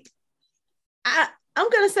think I'm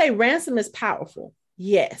gonna say Ransom is powerful,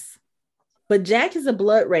 yes, but Jack is a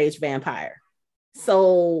blood rage vampire.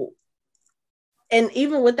 So, and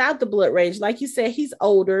even without the blood rage, like you said, he's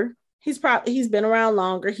older. He's been around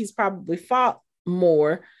longer. He's probably fought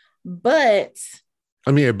more, but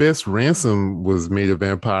I mean, at best, Ransom was made a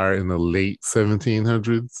vampire in the late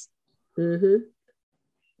 1700s.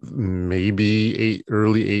 Maybe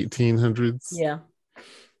early 1800s. Yeah,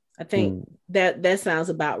 I think that sounds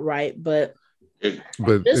about right. But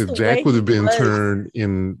Jack would have been turned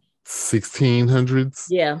in 1600s.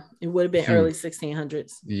 Yeah, it would have been early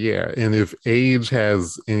 1600s. Yeah, and if age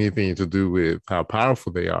has anything to do with how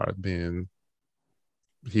powerful they are, then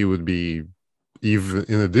he would be, even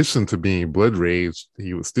in addition to being blood rage,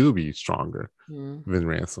 he would still be stronger than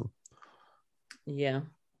Ransom. Yeah.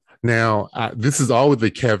 Now, this is all with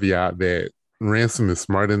the caveat that Ransom is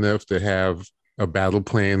smart enough to have a battle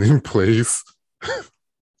plan in place,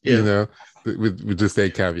 you know, with just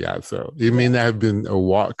that caveat. So it may not have been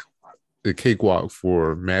a cakewalk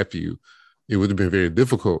for Matthew. It would have been very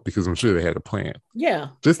difficult because I'm sure they had a plan. Yeah.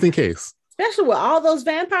 Just in case. Especially with all those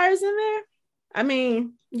vampires in there. I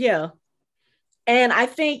mean, yeah. And I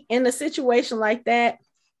think in a situation like that,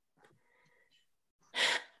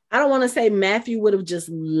 I don't want to say Matthew would have just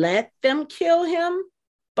let them kill him,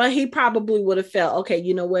 but he probably would have felt, okay,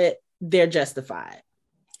 you know what? They're justified.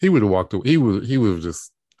 He would have walked away. He would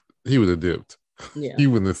have dipped. Yeah. He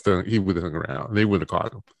wouldn't have stung. He would have hung around. They would have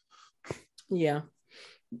caught him. Yeah.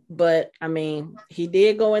 But I mean, he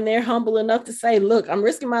did go in there humble enough to say, look, I'm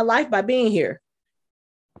risking my life by being here.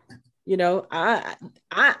 You know, I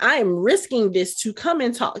am risking this to come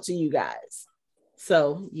and talk to you guys.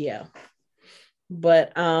 So yeah.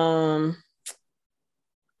 But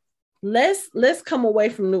let's come away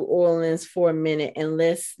from New Orleans for a minute and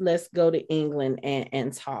let's go to England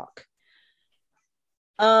and talk.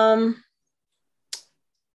 I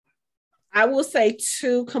will say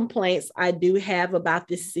 2 complaints I do have about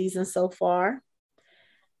this season so far.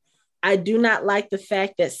 I do not like the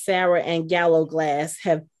fact that Sarah and Gallowglass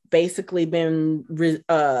have basically been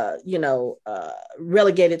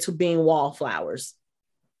relegated to being wallflowers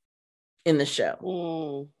in the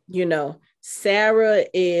show. You know, Sarah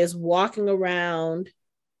is walking around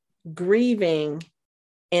grieving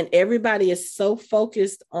and everybody is so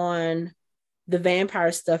focused on the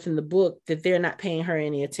vampire stuff in the book that they're not paying her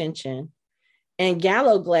any attention. And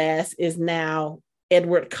Gallowglass is now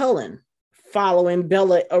Edward Cullen following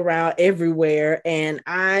Bella around everywhere. And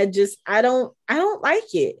I don't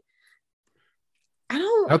like it.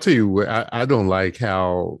 I'll tell you what, I don't like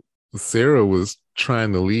how Sarah was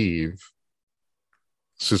trying to leave.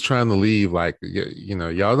 She's trying to leave, like, you know,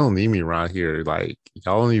 y'all don't need me around here. Like,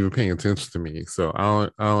 y'all aren't even paying attention to me. So I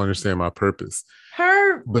don't understand my purpose.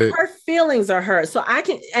 Her feelings are hurt. So I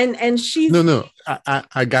can, and she's no.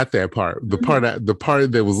 I got that part. The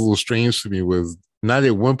part that was a little strange to me was not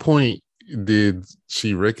at one point did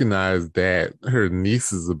she recognize that her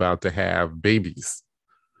niece is about to have babies,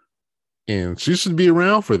 and she should be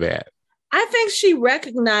around for that. I think she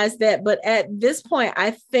recognized that, but at this point,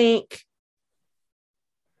 I think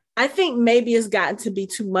maybe it's gotten to be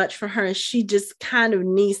too much for her, and she just kind of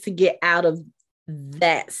needs to get out of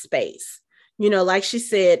that space. You know, like she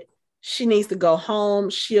said, she needs to go home.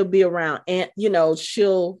 She'll be around, and you know,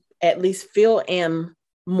 she'll at least feel M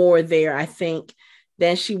more there, I think,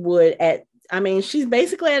 than she would at. I mean, she's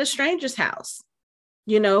basically at a stranger's house.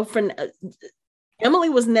 You know, Emily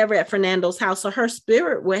was never at Fernando's house, so her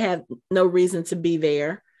spirit would have no reason to be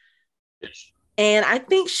there. And I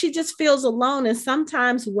think she just feels alone. And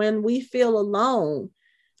sometimes when we feel alone,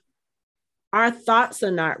 our thoughts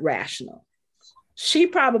are not rational. She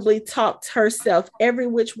probably talked herself every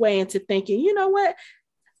which way into thinking, you know what?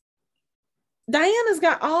 Diana's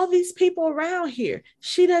got all these people around here.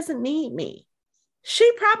 She doesn't need me.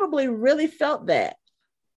 She probably really felt that,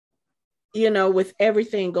 you know, with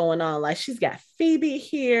everything going on. Like, she's got Phoebe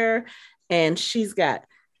here, and she's got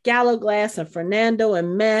Gallowglass and Fernando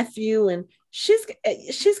and Matthew, and she's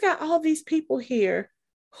got all these people here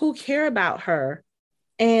who care about her,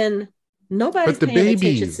 and nobody's paying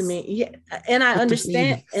attention to me. Yeah, and I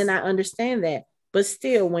understand that. But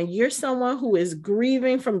still, when you're someone who is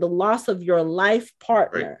grieving from the loss of your life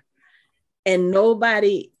partner, and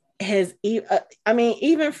nobody has,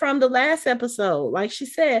 even from the last episode, like she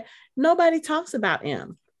said, nobody talks about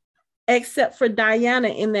him. except for Diana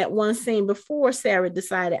in that one scene before Sarah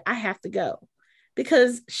decided I have to go,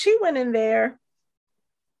 because she went in there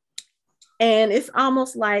and it's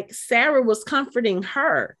almost like Sarah was comforting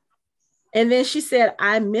her. And then she said,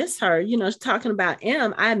 I miss her, you know, talking about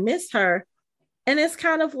M, I miss her. And it's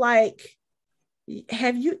kind of like,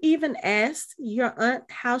 have you even asked your aunt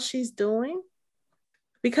how she's doing?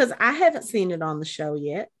 Because I haven't seen it on the show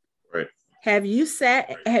yet. Right. Have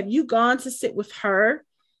you gone to sit with her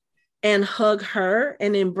and hug her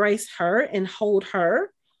and embrace her and hold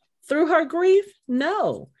her through her grief?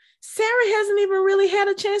 No. Sarah hasn't even really had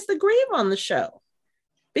a chance to grieve on the show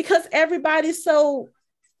because everybody's so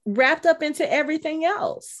wrapped up into everything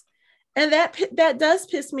else. And that does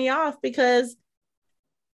piss me off, because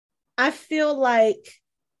I feel like,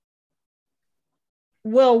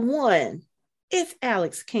 well, one, it's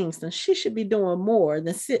Alex Kingston. She should be doing more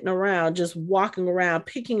than sitting around, just walking around,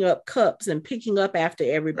 picking up cups and picking up after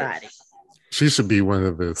everybody. She should be one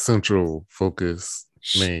of the central focus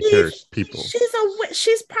main people.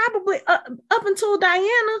 She's probably up until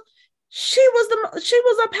Diana, she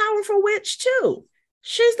was a powerful witch too.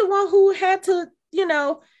 She's the one who had to, you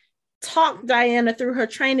know, talk Diana through her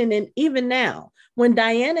training. And even now, when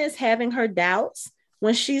Diana is having her doubts,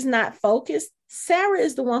 when she's not focused, Sarah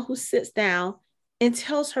is the one who sits down and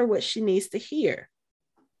tells her what she needs to hear.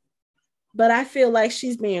 But I feel like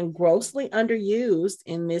she's being grossly underused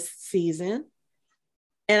in this season.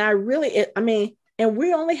 And and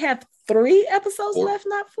we only have 3 episodes left,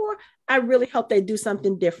 not 4. I really hope they do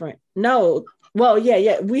something different. No, well,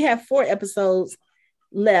 yeah, we have 4 episodes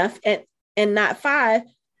left and not 5.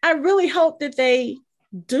 I really hope that they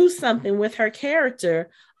do something with her character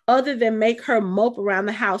other than make her mope around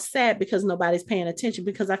the house sad because nobody's paying attention,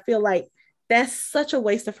 because I feel like that's such a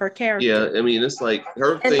waste of her character. Yeah, I mean, it's like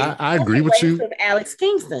her thing. I agree with you. Of Alex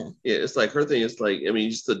Kingston. Yeah, it's like her thing. It's like, I mean,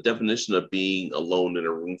 just the definition of being alone in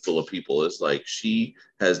a room full of people. It's like she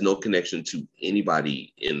has no connection to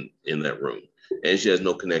anybody in that room, and she has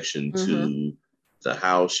no connection to the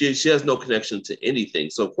house. She has no connection to anything.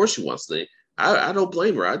 So of course she wants to. I don't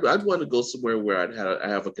blame her. I'd want to go somewhere where I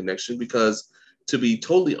have a connection, because to be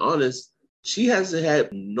totally honest, she hasn't had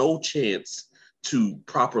no chance to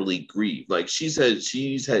properly grieve. Like she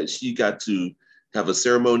got to have a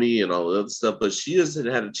ceremony and all the other stuff, but she hasn't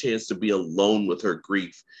had a chance to be alone with her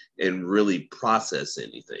grief and really process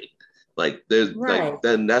anything. Like there's like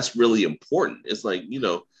then that's really important. It's like, you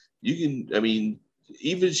know, you can, I mean,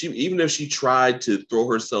 even if she tried to throw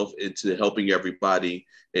herself into helping everybody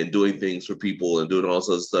and doing things for people and doing all this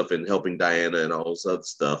other stuff and helping Diana and all this other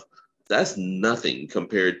stuff, that's nothing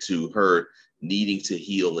compared to her needing to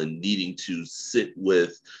heal and needing to sit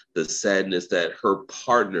with the sadness that her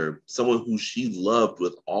partner, someone who she loved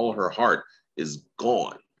with all her heart, is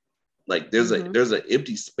gone. Like there's an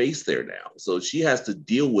empty space there now. So she has to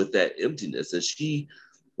deal with that emptiness. And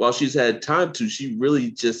while she's had time to, she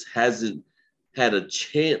really just hasn't had a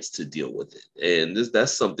chance to deal with it. And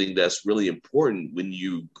that's something that's really important when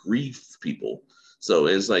you grieve people. So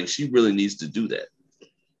it's like she really needs to do that.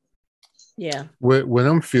 Yeah. What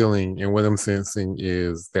I'm feeling and what I'm sensing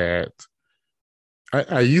is that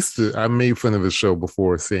I made fun of the show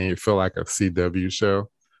before saying it felt like a CW show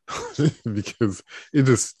because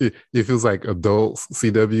it feels like adult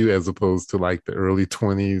CW as opposed to like the early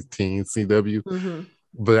 20s teen CW. Mm-hmm.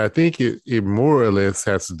 But I think it more or less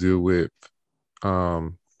has to do with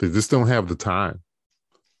they just don't have the time.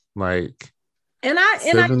 Like, and I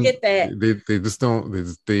get that. They just don't.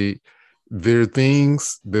 There are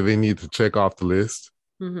things that they need to check off the list.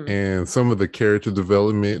 Mm-hmm. And some of the character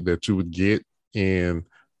development that you would get in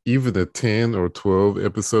even a 10 or 12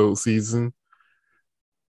 episode season,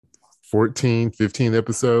 14, 15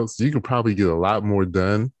 episodes, you could probably get a lot more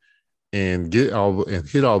done and hit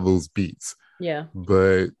all those beats. Yeah.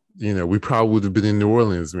 But, you know, we probably would have been in New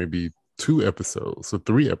Orleans maybe 2 episodes or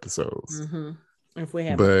 3 episodes. Mm-hmm. If we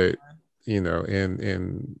have, but, you know,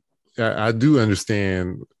 and I do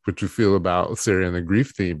understand what you feel about Sarah and the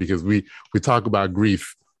grief thing, because we talk about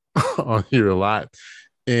grief on here a lot.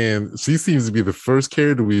 And she seems to be the first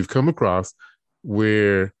character we've come across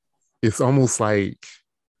where it's almost like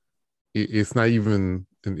it's not even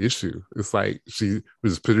an issue. It's like we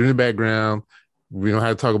just put her in the background. We don't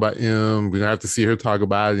have to talk about M. We don't have to see her talk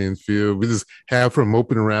about it and feel. We just have her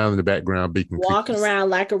moping around in the background, walking around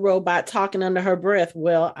like a robot, talking under her breath.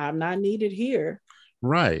 Well, I'm not needed here.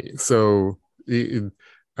 Right. So I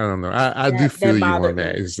don't know. I do feel you on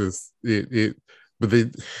that. It's just but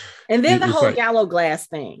they. And then the whole Gallo Glass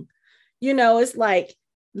thing, you know, it's like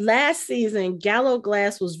last season, Gallo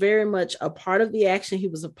Glass was very much a part of the action. He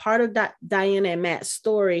was a part of Diana and Matt's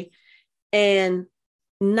story. And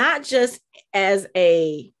not just as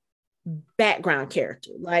a background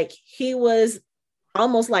character. Like he was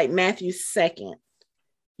almost like Matthew's second,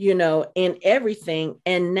 in everything.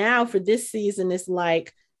 And now for this season, it's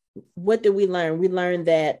like, what did we learn? We learned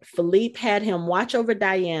that Philippe had him watch over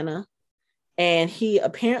Diana, and he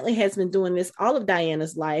apparently has been doing this all of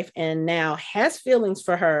Diana's life and now has feelings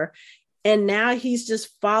for her. And now he's just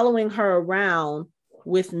following her around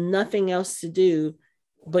with nothing else to do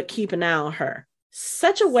but keep an eye on her.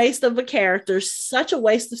 Such a waste of a character, such a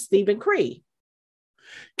waste of Stephen Cree.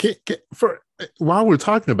 While we're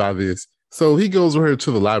talking about this, so he goes with her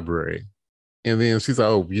to the library, and then she's like,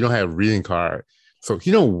 "Oh, you don't have a reading card." So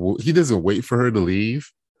he doesn't wait for her to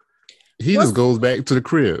leave. He just goes back to the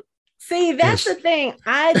crib. See, that's the thing.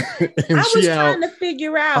 I was trying to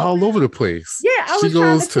figure out all over the place. Yeah, she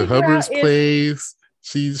goes to Hubbard's place.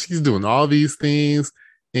 She's doing all these things,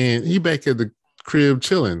 and he back at the crib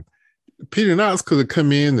chilling. Peter Knox could have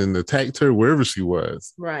come in and attacked her wherever she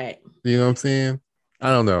was. Right. You know what I'm saying?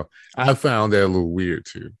 I don't know. I found that a little weird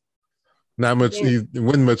too. Not much. Yeah. He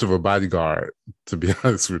wasn't much of a bodyguard, to be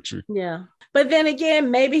honest with you. Yeah. But then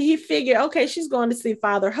again, maybe he figured, okay, she's going to see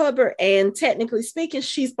Father Hubbard, and technically speaking,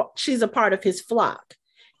 she's a part of his flock.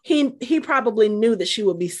 He probably knew that she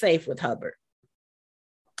would be safe with Hubbard.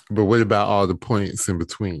 But what about all the points in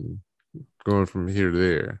between, going from here to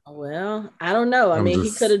there? Well, I don't know. I mean,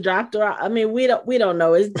 he could have dropped her. I mean, we don't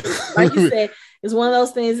know. It's like you said, it's one of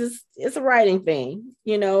those things. It's a writing thing,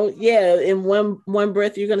 Yeah, in one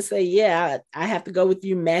breath, you're going to say, yeah, I have to go with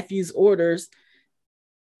you, Matthew's orders.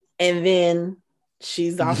 And then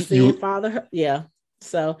she's off seeing Father. Yeah.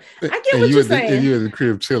 So I get what you're saying. And you at the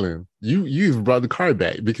crib chilling. You even brought the car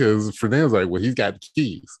back because Fernand's like, well, he's got the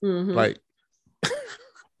keys. Mm-hmm. Like,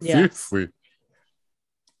 seriously.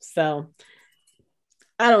 So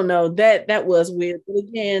I don't know. That was weird. But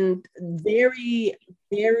again, very,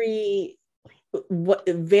 very,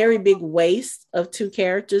 very big waste of two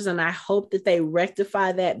characters. And I hope that they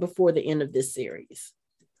rectify that before the end of this series.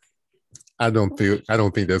 I don't think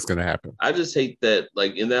that's going to happen. I just hate that,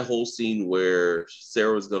 like in that whole scene where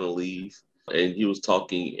Sarah was going to leave and he was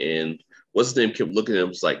talking, and what's his name kept looking at him,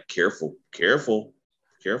 was like, careful,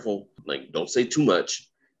 like don't say too much.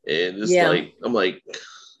 And it's like, I'm like,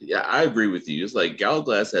 yeah, I agree with you. It's like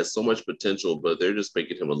Gallowglass has so much potential, but they're just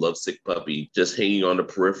making him a lovesick puppy, just hanging on the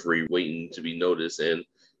periphery, waiting to be noticed. And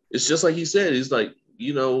it's just like he said, he's like,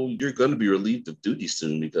 you're going to be relieved of duty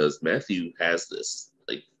soon because Matthew has this.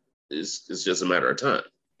 It's just a matter of time.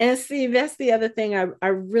 And see, that's the other thing I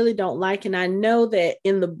really don't like. And I know that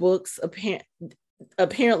in the books,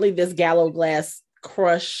 apparently this Gallowglass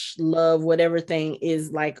crush, love, whatever thing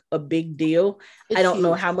is like a big deal. I don't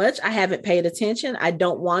know how much. I haven't paid attention. I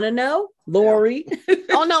don't want to know. Lori.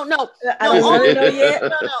 Oh, no. I don't want to know yet.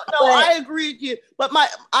 No. I agree with you. But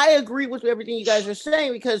I agree with everything you guys are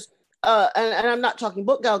saying because, and I'm not talking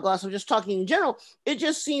book Gallowglass, I'm just talking in general. It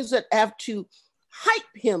just seems that I have to hype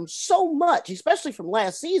him so much, especially from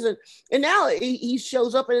last season, and now he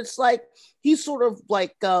shows up and it's like he's sort of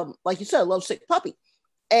like you said, a lovesick puppy,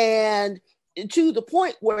 and to the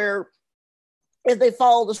point where if they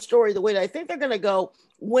follow the story the way that I think they're going to go,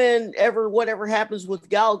 whatever happens with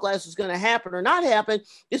Gallowglass is going to happen or not happen,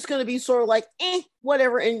 it's going to be sort of like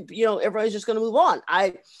whatever, and everybody's just going to move on.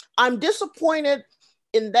 I'm disappointed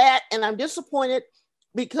in that, and I'm disappointed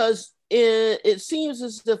because it seems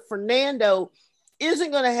as if Fernando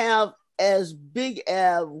isn't going to have as big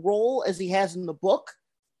a role as he has in the book.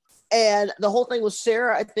 And the whole thing with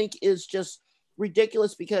Sarah, I think, is just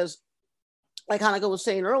ridiculous because, like Hanako was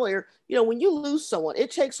saying earlier, when you lose someone,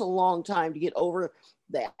 it takes a long time to get over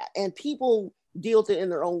that. And people deal with it in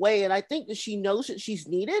their own way. And I think that she knows that she's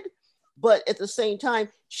needed, but at the same time,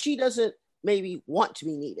 she doesn't maybe want to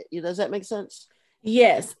be needed. Does that make sense?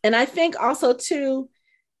 Yes. And I think also, too,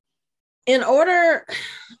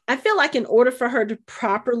 I feel like in order for her to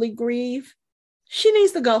properly grieve, she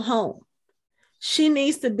needs to go home. She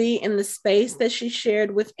needs to be in the space that she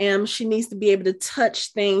shared with Em. She needs to be able to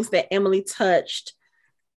touch things that Emily touched.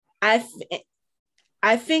 I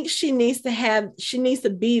think she needs to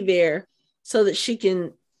be there so that she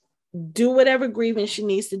can do whatever grieving she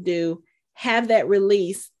needs to do, have that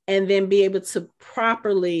release, and then be able to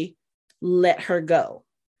properly let her go.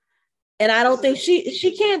 And I don't think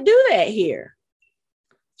she can't do that here.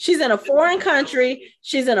 She's in a foreign country.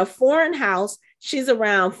 She's in a foreign house. She's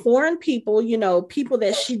around foreign people, people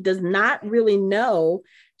that she does not really know.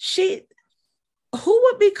 Who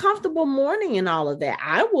would be comfortable mourning and all of that?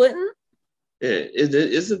 I wouldn't. Yeah,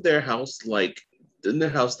 isn't their house like? Isn't their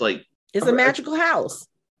house like? It's a magical house.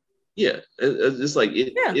 Yeah, it's like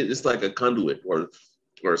it's like a conduit or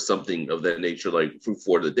or something of that nature, like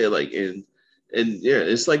for the day, like and yeah,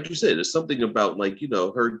 it's like you said, there's something about like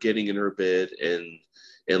her getting in her bed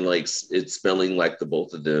and like it's smelling like the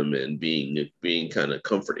both of them and being kind of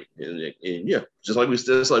comforting and yeah, just like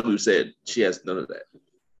we've said, she has none of that.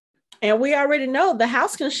 And we already know the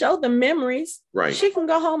house can show the memories. Right. She can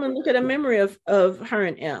go home and look at a memory of her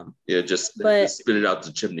and M. Yeah, just spit it out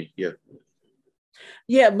the chimney. Yeah.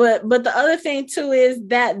 Yeah, but the other thing too is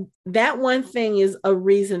that one thing is a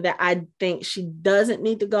reason that I think she doesn't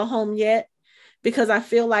need to go home yet, because I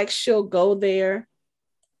feel like she'll go there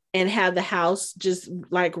and have the house just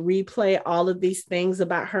like replay all of these things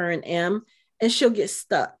about her and M, and she'll get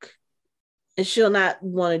stuck. And she'll not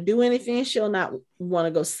want to do anything. She'll not want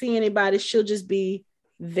to go see anybody. She'll just be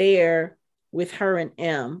there with her and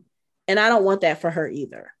M. And I don't want that for her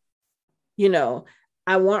either.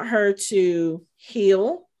 I want her to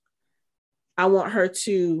heal. I want her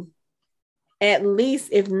to at least,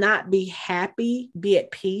 if not be happy, be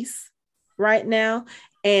at peace right now.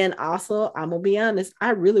 And also, I'm going to be honest, I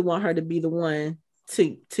really want her to be the one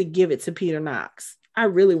to give it to Peter Knox. I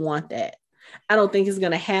really want that. I don't think it's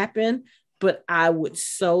going to happen, but I would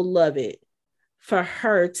so love it for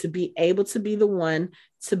her to be able to be the one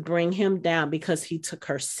to bring him down, because he took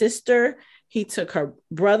her sister, he took her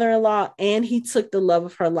brother-in-law, and he took the love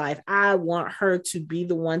of her life. I want her to be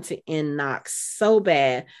the one to end Knox so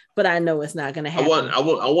bad, but I know it's not going to happen. I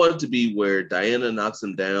want it to be where Diana knocks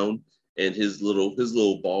him down and his little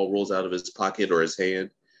ball rolls out of his pocket or his hand,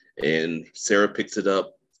 and Sarah picks it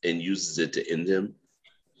up and uses it to end him.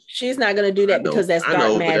 She's not going to do that because that's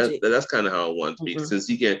dark magic. But that's kind of how I want it to be. Mm-hmm. Since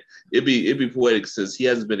he can't, it'd be poetic since he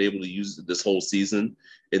hasn't been able to use it this whole season,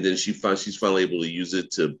 and then she's finally able to use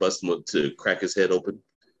it to to crack his head open.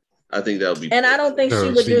 I think that would be. And poetic. I don't think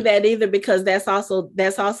she would do that either, because that's also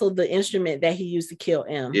the instrument that he used to kill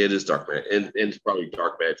M. Yeah, it is dark magic, and it's probably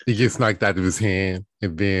dark magic. He gets knocked out of his hand,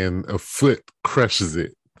 and then a foot crushes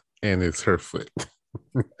it, and it's her foot.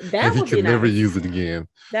 That and he can never use it again.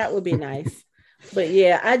 That would be nice. But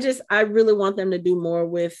yeah, I really want them to do more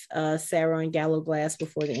with Sarah and Gallo Glass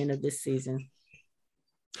before the end of this season.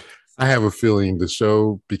 I have a feeling the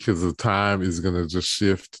show, because of time, is going to just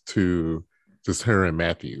shift to just her and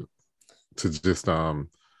Matthew, to just Diana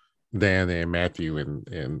and Matthew,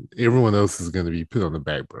 and everyone else is going to be put on the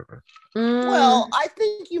back burner. Well, I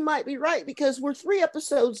think you might be right, because we're 3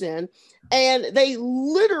 episodes in, and they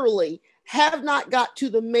literally have not got to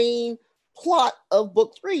the main plot of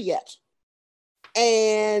book 3 yet.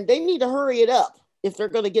 And they need to hurry it up if they're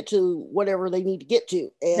going to get to whatever they need to get to.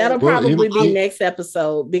 And that'll probably be next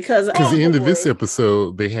episode, because the end of this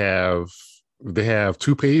episode, they have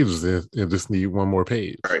 2 pages and just need one more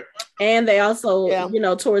page. Right. And they also,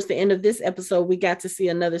 towards the end of this episode, we got to see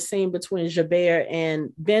another scene between Jabert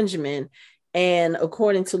and Benjamin. And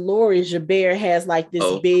according to Lori, Jabert has like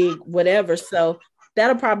this big whatever. So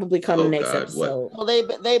that'll probably come next episode. Well,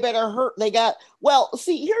 they better hurt.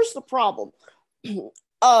 See, here's the problem.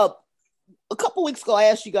 A couple weeks ago, I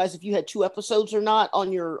asked you guys if you had 2 episodes or not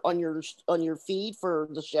on your feed for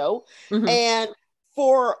the show, and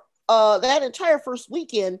for that entire first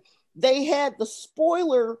weekend, they had the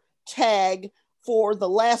spoiler tag for the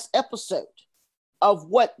last episode of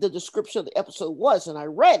what the description of the episode was, and I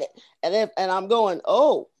read it, and I'm going,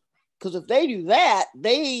 because if they do that,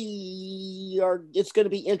 it's going to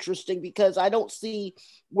be interesting, because I don't see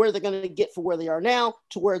where they're going to get from where they are now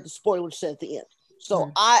to where the spoilers said at the end.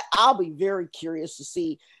 So I'll be very curious to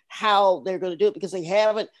see how they're going to do it, because they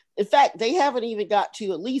haven't even got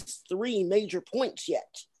to at least 3 major points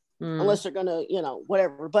yet, unless they're going to,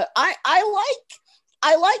 whatever. But I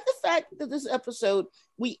like the fact that this episode,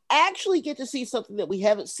 we actually get to see something that we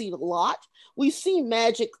haven't seen a lot. We've seen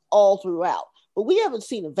magic all throughout, but we haven't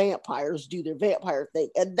seen the vampires do their vampire thing.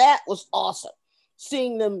 And that was awesome.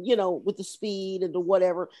 Seeing them, with the speed and the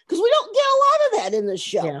whatever, because we don't get a lot of that in this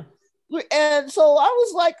show. Yeah. And so I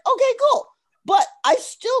was like, okay, cool. But I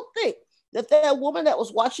still think that woman that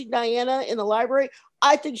was watching Diana in the library,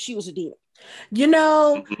 I think she was a demon.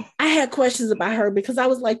 I had questions about her, because I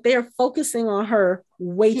was like, they're focusing on her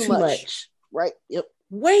way too much. Right. Yep.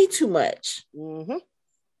 Way too much. Mm-hmm.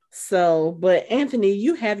 So, but Anthony,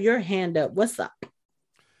 you have your hand up. What's up?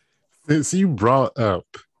 Since you brought up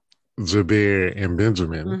Jabert and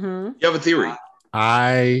Benjamin, you have a theory.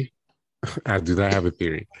 I do not have a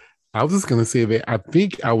theory. I was just going to say that I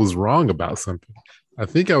think I was wrong about something. I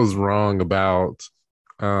think I was wrong about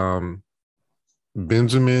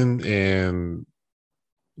Benjamin and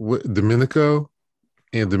Domenico,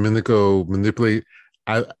 and Domenico manipulate.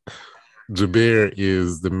 Jabert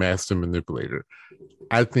is the master manipulator.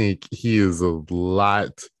 I think he is a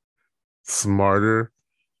lot smarter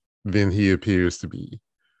than he appears to be.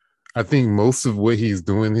 I think most of what he's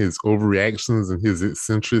doing, his overreactions and his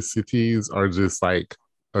eccentricities, are just like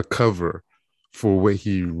a cover for what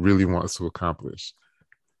he really wants to accomplish.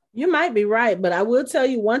 You might be right, but I will tell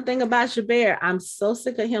you one thing about Jabbar. I'm so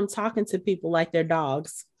sick of him talking to people like they're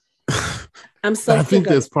dogs. I'm so I think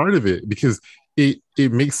that's part of it, because it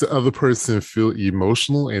makes the other person feel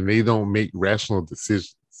emotional and they don't make rational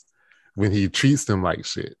decisions when he treats them like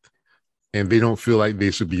shit, and they don't feel like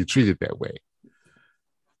they should be treated that way.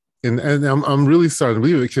 And I'm really starting to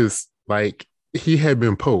believe it, because like he had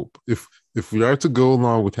been Pope. If we are to go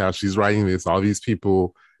along with how she's writing this, all these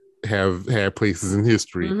people have had places in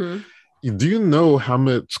history. Mm-hmm. Do you know how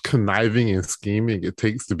much conniving and scheming it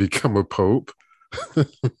takes to become a Pope?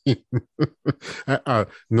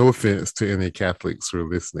 No offense to any Catholics who are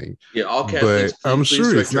listening. Yeah, all Catholics. But I'm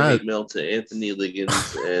sure it's not. Email to Anthony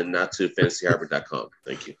Liggins and not to fantasyharbor.com.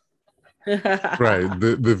 Thank you. Right.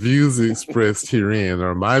 The views expressed herein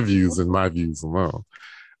are my views and my views alone.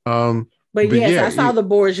 But yes, yeah, I saw the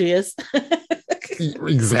Borgias.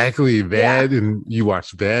 Exactly that, yeah. And you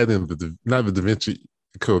watch that, and not the Da Vinci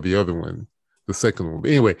Code, the other one, the second one.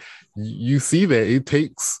 But anyway, you see that it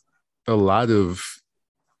takes a lot of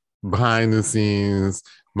behind the scenes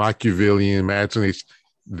Machiavellian imagination.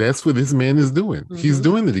 That's what this man is doing. Mm-hmm. He's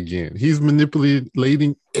doing it again. He's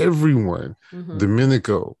manipulating everyone. Mm-hmm.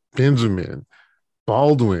 Domenico, Benjamin,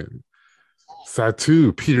 Baldwin,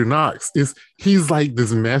 Satu, Peter Knox. He's like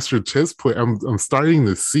this master chess player. I'm starting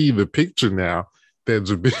to see the picture now that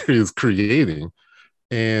Jabbar is creating.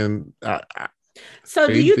 And so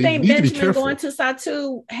do you think Benjamin going to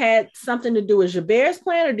Satu had something to do with Jabbar's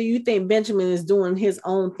plan, or do you think Benjamin is doing his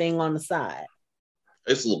own thing on the side?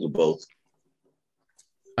 It's a little of both.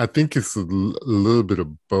 I think it's a little bit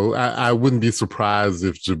of both. I wouldn't be surprised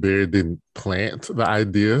if Jabbar didn't plant the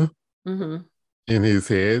idea mm-hmm. in his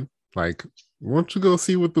head. Like, why don't you go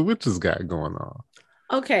see what the witches got going on?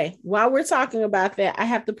 Okay, while we're talking about that, I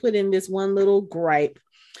have to put in this one little gripe.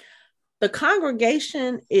 The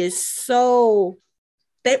congregation is so,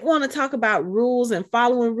 they want to talk about rules and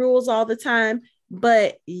following rules all the time,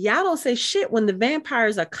 but y'all don't say shit when the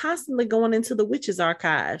vampires are constantly going into the witches'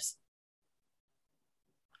 archives.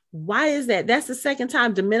 Why is that? That's the second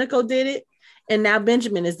time Domenico did it, and now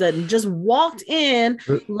Benjamin is done. Just walked in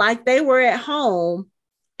like they were at home,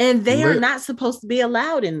 and they are not supposed to be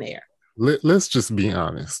allowed in there. Let's just be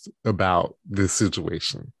honest about this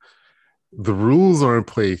situation. The rules are in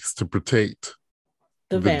place to protect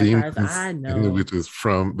the vampires, demons and the witches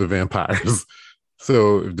from the vampires.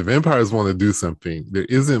 So if the vampires want to do something, there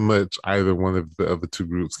isn't much either one of the other two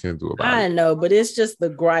groups can do about it. I know, but it's just the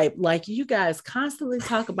gripe. Like, you guys constantly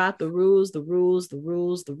talk about the rules,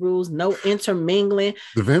 no intermingling.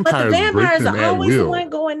 The vampires are always the one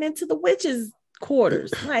going into the witches'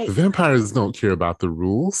 quarters. Like, the vampires don't care about the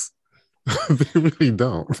rules. They really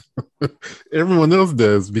don't. Everyone else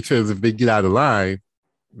does, because if they get out of line,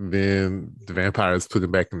 then the vampires put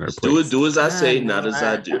them back in their place. Do as I say, not as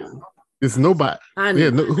I do. It's nobody.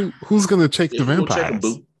 Yeah, who's going to check the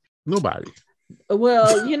vampires? Nobody.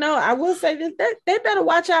 Well, I will say that they better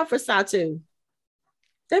watch out for Satu.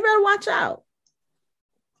 They better watch out.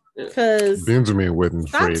 Because Benjamin wasn't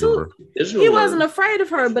afraid of her. He wasn't afraid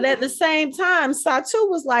of her, but at the same time, Satu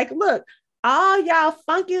was like, look, all y'all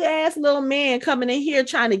funky ass little men coming in here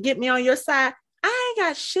trying to get me on your side, I ain't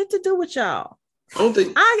got shit to do with y'all.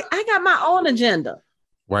 I got my own agenda.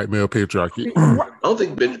 White male patriarchy. I don't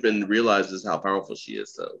think Benjamin realizes how powerful she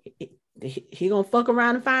is, though. He gonna fuck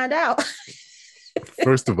around and find out.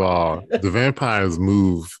 First of all, the vampires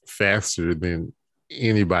move faster than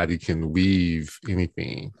anybody can weave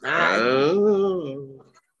anything.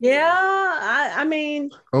 Yeah, I mean.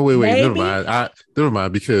 Oh wait, maybe. Never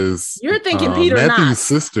mind, because you're thinking Peter Matthew's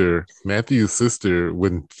sister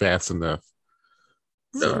wasn't fast enough.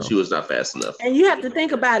 No, she was not fast enough. And you have to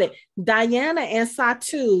think about it. Diana and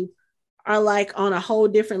Satu are like on a whole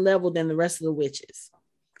different level than the rest of the witches.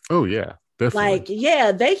 Oh yeah, definitely. Like,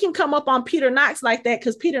 yeah, they can come up on Peter Knox like that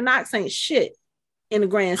because Peter Knox ain't shit in the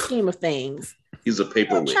grand scheme of things. He's a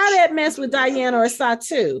paper witch. Try that mess with Diana or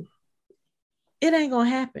Satu. It ain't gonna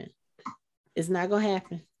happen. It's not gonna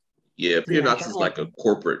happen. Yeah, Peter Knox is like a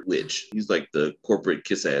corporate witch. He's like the corporate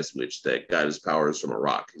kiss ass witch that got his powers from a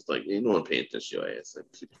rock. He's like, you don't want to pay attention to your ass. Like,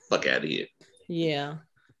 get the fuck out of here. Yeah.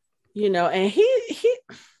 And he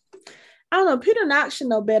I don't know, Peter Knox should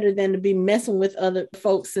know better than to be messing with other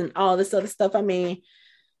folks and all this other stuff. I mean,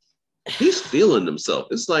 he's feeling himself.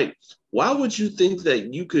 It's like, why would you think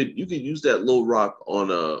that you could use that little rock on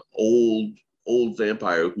a old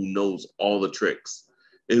vampire who knows all the tricks?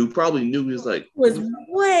 and who probably knew he was like was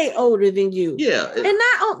way older than you. Yeah. And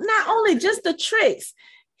not only just the tricks.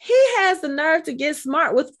 He has the nerve to get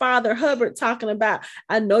smart with Father Hubbard talking about,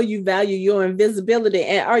 I know you value your invisibility,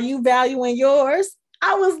 and are you valuing yours?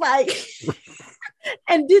 I was like,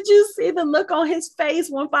 and did you see the look on his face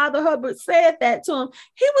when Father Hubbard said that to him?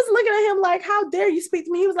 He was looking at him like, how dare you speak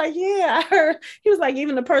to me? He was like, yeah, I heard. He was like,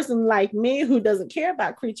 even a person like me who doesn't care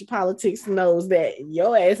about creature politics knows that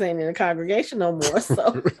your ass ain't in the congregation no more.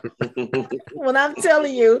 So when I'm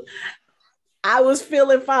telling you, I was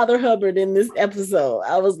feeling Father Hubbard in this episode.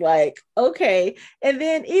 I was like, okay. And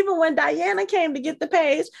then even when Diana came to get the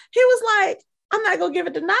page, he was like, I'm not going to give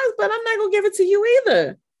it to Niles, but I'm not going to give it to you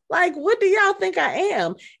either. Like, what do y'all think I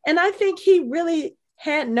am? And I think he really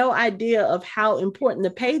had no idea of how important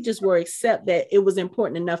the pages were, except that it was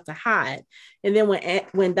important enough to hide. And then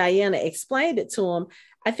when Diana explained it to him,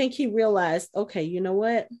 I think he realized, okay, you know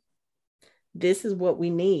what? This is what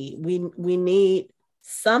we need. We need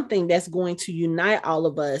something that's going to unite all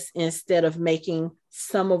of us instead of making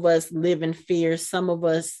some of us live in fear, some of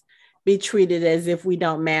us be treated as if we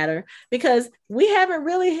don't matter, because we haven't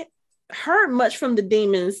really heard much from the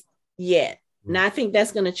demons yet. Now I think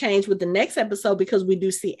that's going to change with the next episode, because we do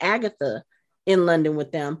see Agatha in London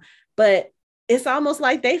with them, but it's almost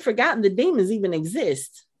like they've forgotten the demons even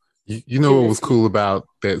exist. You know what was cool about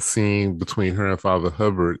that scene between her and Father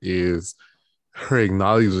Hubbard is her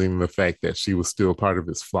acknowledging the fact that she was still part of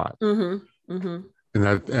his flock. Mm-hmm. Mm-hmm. And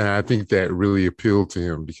I think that really appealed to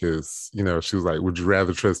him, because, you know, she was like, would you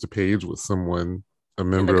rather trust a page with someone, a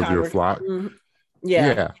member of your flock? Mm-hmm.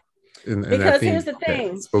 Yeah. And because I think here's the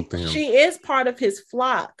thing, spoke to him. She is part of his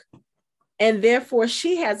flock, and therefore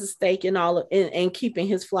she has a stake in all of in keeping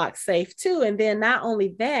his flock safe too. And then not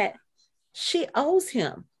only that, she owes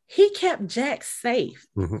him. He kept Jack safe.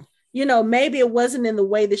 Mm-hmm. You know, maybe it wasn't in the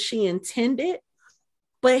way that she intended,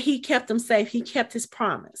 but he kept him safe. He kept his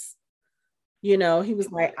promise. You know, he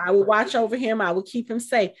was like, I will watch over him. I will keep him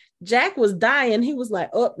safe. Jack was dying. He was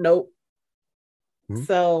like, oh, nope. Mm-hmm.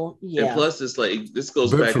 So, yeah. And plus, it's like, this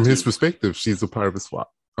goes but back from his perspective, she's a part of his flock.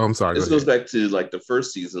 Oh, I'm sorry. This goes back to like the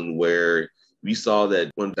first season, where we saw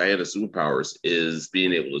that one of Diana's superpowers is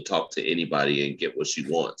being able to talk to anybody and get what she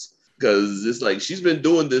wants. Because it's like, she's been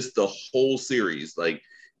doing this the whole series. Like,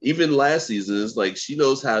 even last season, it's like she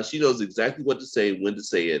knows exactly what to say, when to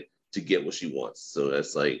say it to get what she wants. So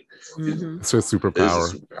that's like, it's her superpower.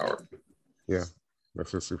 Superpower. Yeah,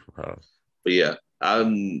 that's her superpower. But yeah,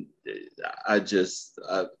 I'm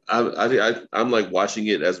like watching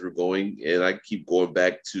it as we're going, and I keep going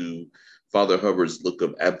back to Father Hubbard's look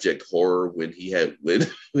of abject horror when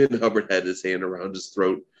Hubbard had his hand around his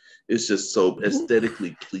throat. It's just so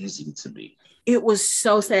aesthetically pleasing to me. It was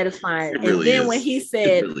so satisfying. It really and then is. When he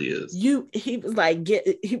said, really he was like,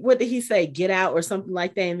 what did he say? Get out or something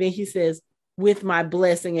like that. And then he says, with my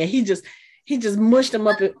blessing. And he just mushed him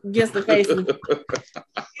up against the face. And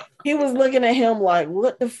he was looking at him like,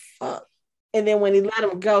 what the fuck? And then when he let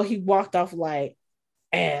him go, he walked off like,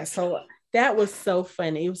 asshole. That was so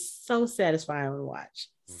funny. It was so satisfying to watch.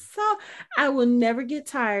 So I will never get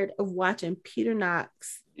tired of watching Peter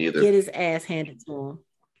Knox get his ass handed to him.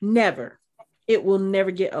 Never. It will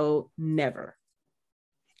never get old. Never.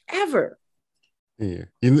 Ever. Yeah.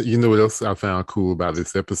 You know what else I found cool about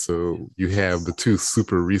this episode? You have the two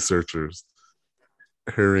super researchers.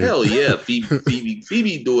 Hell yeah.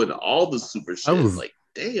 Phoebe doing all the super shit. Like,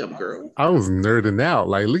 damn, girl. I was nerding out.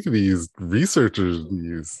 Like, look at these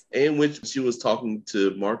researchers. And when she was talking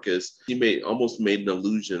to Marcus, he almost made an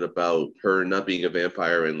allusion about her not being a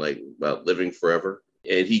vampire and like about living forever.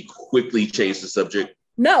 And he quickly changed the subject.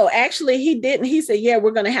 No, actually, he didn't. He said, yeah,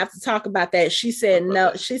 we're going to have to talk about that. She said,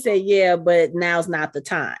 no. She said, yeah, but now's not the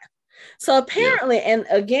time. So apparently, and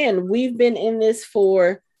again, we've been in this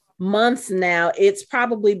for months now. It's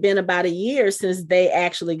probably been about a year since they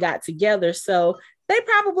actually got together. So they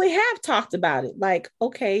probably have talked about it. Like,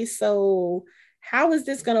 okay, so how is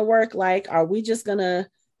this going to work? Like, are we just going to,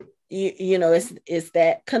 it's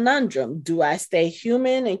that conundrum. Do I stay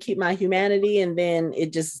human and keep my humanity, and then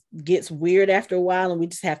it just gets weird after a while and we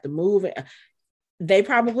just have to move it? They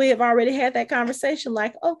probably have already had that conversation.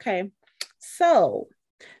 Like, okay, so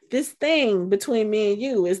this thing between me and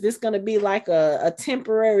you, is this going to be like a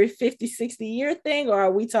temporary 50, 60 year thing, or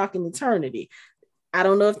are we talking eternity? I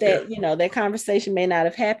don't know if that, that conversation may not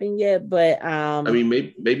have happened yet, but I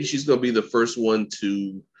mean, maybe she's going to be the first one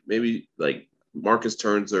to, maybe like Marcus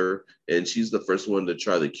turns her and she's the first one to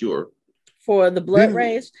try the cure for the blood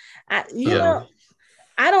rage. I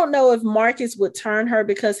don't know if Marcus would turn her,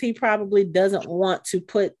 because he probably doesn't want to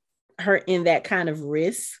put her in that kind of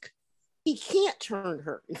risk. he can't turn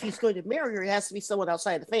her. If he's going to marry her, it has to be someone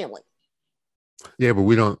outside the family. Yeah, but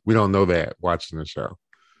we don't know that watching the show.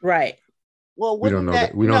 Right. Well, we don't know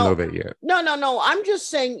that. We don't know that yet. No. I'm just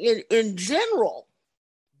saying in general,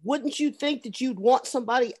 wouldn't you think that you'd want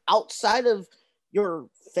somebody outside of your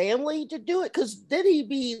family to do it? Because then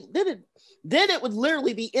it would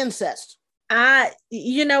literally be incest.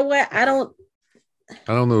 You know what? I don't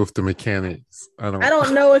know if the mechanics. I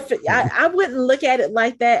don't know if I wouldn't look at it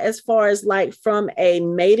like that as far as like from a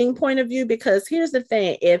mating point of view, because here's the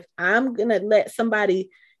thing: if I'm gonna let somebody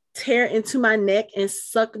tear into my neck and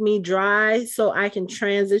suck me dry so I can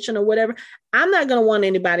transition or whatever, I'm not gonna want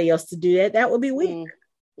anybody else to do that. That would be weird.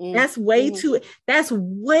 That's way too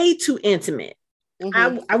intimate. I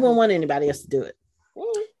wouldn't want anybody else to do it.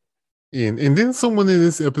 And then someone in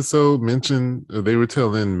this episode mentioned they were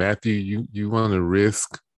telling Matthew, you want to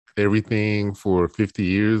risk everything for 50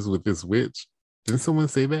 years with this witch. Didn't someone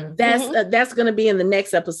say that? That's going to be in the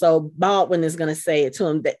next episode. Baldwin is going to say it to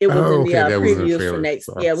him. It was in the previews for next.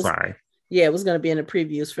 It was going to be in the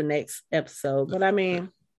previews for next episode. But I mean,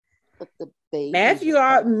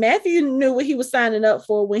 Matthew knew what he was signing up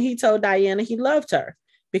for when he told Diana he loved her,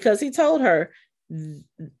 because he told her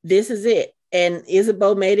this is it. And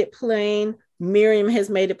Isabeau made it plain. Miriam has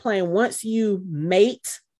made it plain. Once you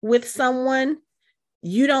mate with someone,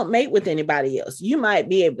 you don't mate with anybody else. You might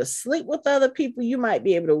be able to sleep with other people. You might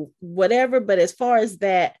be able to whatever. But as far as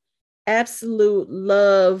that absolute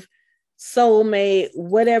love, soulmate,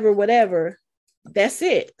 whatever, that's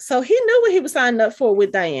it. So he knew what he was signing up for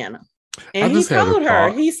with Diana. And he told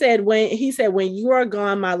her, he said, when you are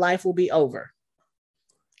gone, my life will be over.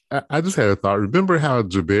 I just had a thought. Remember how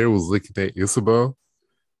Jabir was looking at Isabeau?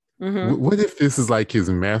 What if this is like his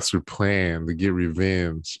master plan to get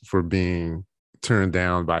revenge for being turned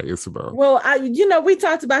down by Isabeau? Well, we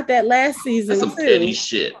talked about that last season. That's some petty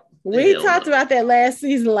shit. We talked about that last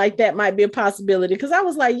season, like that might be a possibility. Because I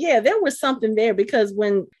was like, yeah, there was something there. Because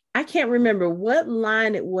when I can't remember what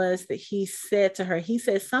line it was that he said to her, he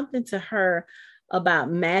said something to her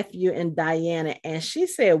about Matthew and Diana, and she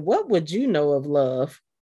said, "What would you know of love?"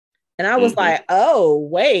 And I was like, oh,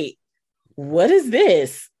 wait, what is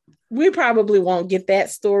this? We probably won't get that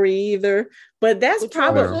story either. But that's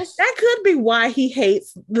that could be why he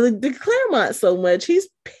hates the Claremont so much. He's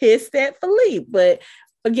pissed at Philippe. But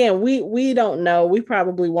again, we don't know. We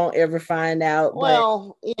probably won't ever find out.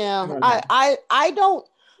 Well, yeah, I don't.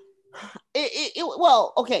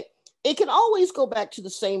 Well, okay. It can always go back to the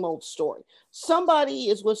same old story. Somebody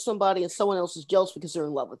is with somebody and someone else is jealous because they're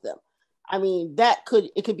in love with them. I mean,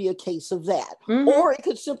 it could be a case of that. Or it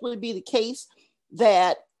could simply be the case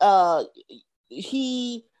that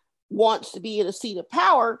he wants to be in a seat of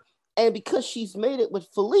power, and because she's made it with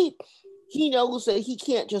Philippe, he knows that he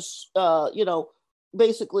can't just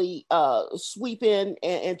basically sweep in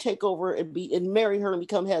and take over and marry her and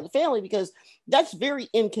become head of the family, because that's very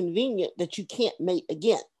inconvenient that you can't mate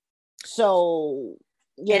again. So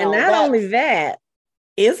only that,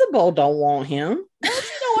 Isabeau don't want him. Don't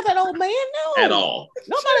you know what that old man knows? At all.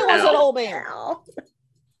 Nobody wants that old man.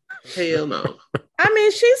 Hell no. I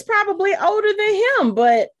mean, she's probably older than him,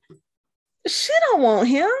 but she don't want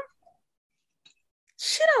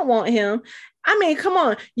him. I mean, come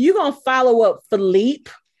on. You gonna follow up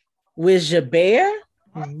Philippe with Jabir?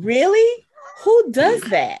 Really? Who does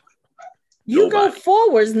that? You go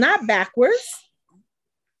forwards, not backwards.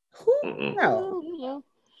 Who? No.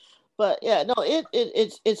 But yeah, no,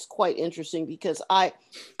 it's quite interesting, because I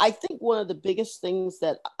think one of the biggest things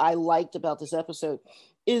that I liked about this episode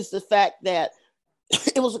is the fact that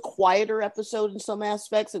it was a quieter episode in some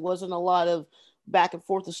aspects. It wasn't a lot of back and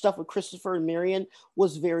forth. The stuff with Christopher and Miriam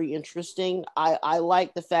was very interesting. I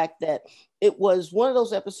like the fact that it was one of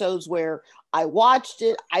those episodes where I watched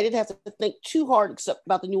it. I didn't have to think too hard except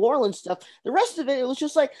about the New Orleans stuff. The rest of it was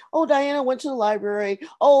just like, oh, Diana went to the library.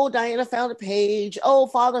 Oh, Diana found a page. Oh,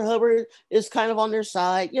 Father Hubbard is kind of on their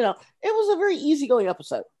side. It was a very easygoing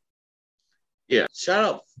episode. Yeah, shout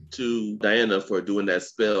out to Diana for doing that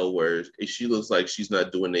spell where she looks like she's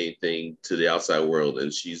not doing anything to the outside world,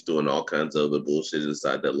 and she's doing all kinds of other bullshit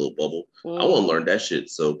inside that little bubble. I want to learn that shit,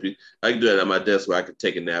 so I can do that at my desk where I can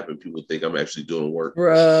take a nap and people think I'm actually doing work.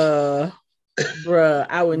 Bruh,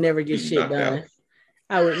 I would never get shit done.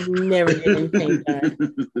 I would never get anything done.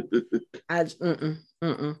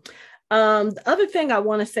 The other thing I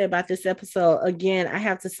want to say about this episode, again, I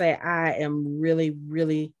have to say I am really,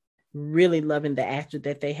 really, really loving the actor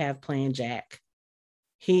that they have playing Jack.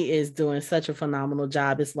 He is doing such a phenomenal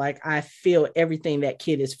job. It's like I feel everything that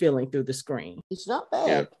kid is feeling through the screen. It's not bad.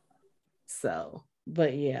 Yeah. So,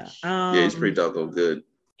 but yeah. Yeah, he's pretty doggone good.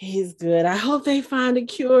 He's good. I hope they find a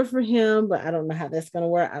cure for him, but I don't know how that's going to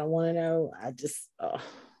work. I don't want to know.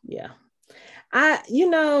 Yeah.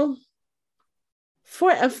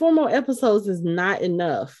 Four more episodes is not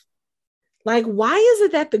enough. Like, why is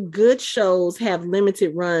it that the good shows have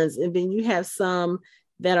limited runs and then you have some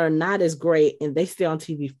that are not as great and they stay on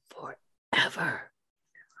TV forever?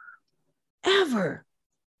 Ever.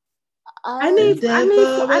 I need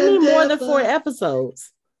more than 4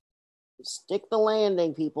 episodes. Stick the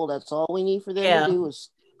landing, people. That's all we need for them to do is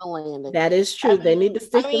stick the landing. That is true. They need to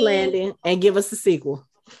stick the landing and give us the sequel.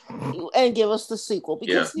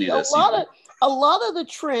 Because a lot of the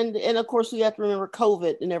trend, and of course we have to remember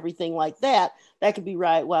COVID and everything like that. That could be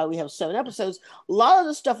right why we have 7 episodes. A lot of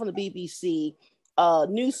the stuff on the BBC,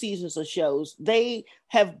 new seasons of shows, they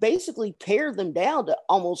have basically pared them down to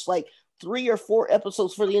almost like 3 or 4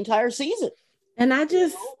 episodes for the entire season. And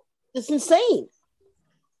it's insane.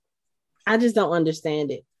 I just don't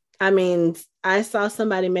understand it. I mean, I saw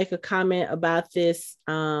somebody make a comment about this.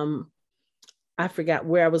 I forgot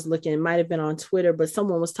where I was looking. It might have been on Twitter, but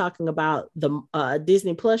someone was talking about the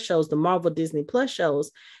Disney Plus shows, the Marvel Disney Plus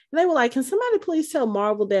shows. And they were like, can somebody please tell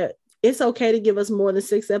Marvel that it's okay to give us more than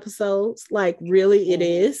 6 episodes? Like, really, it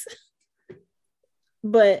is.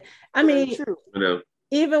 But I mean,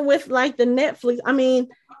 even with like the Netflix,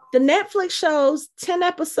 the Netflix shows, 10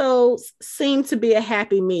 episodes seem to be a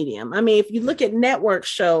happy medium. I mean, if you look at network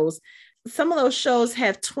shows, some of those shows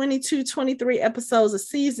have 22, 23 episodes a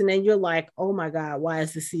season, and you're like, oh my God, why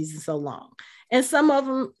is the season so long? And some of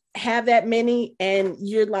them have that many, and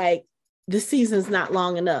you're like, the season's not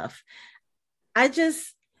long enough.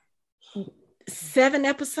 7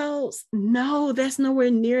 episodes? No, that's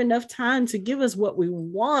nowhere near enough time to give us what we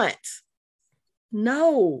want.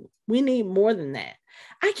 No, we need more than that.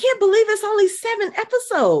 I can't believe it's only 7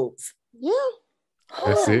 episodes. Yeah.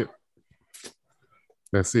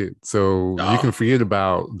 That's it. So you can forget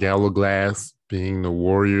about Gallaglass being the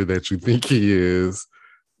warrior that you think he is.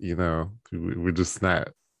 You know, we're just not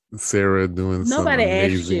Sarah doing some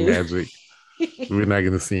amazing magic. We're not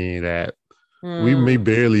going to see any of that. We may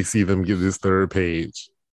barely see them give this 3rd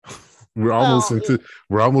page. We're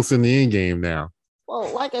almost in the end game now.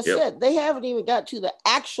 Well, like I said, they haven't even got to the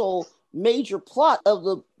actual major plot of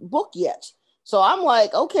the book yet. So I'm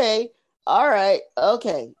like, okay, all right,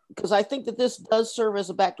 okay. Because I think that this does serve as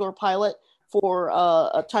a backdoor pilot for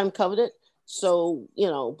a Time Covenant. So,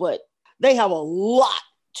 but they have a lot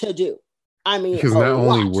to do. I mean, because not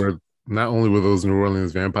only were those New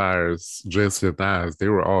Orleans vampires dressed in thighs, they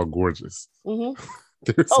were all gorgeous.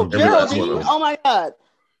 Mm-hmm. Geraldine, oh my God.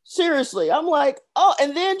 Seriously, I'm like,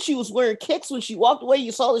 and then she was wearing kicks when she walked away.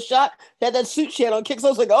 You saw the shot, had that suit she had on kicks. I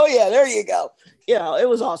was like, oh yeah, there you go. It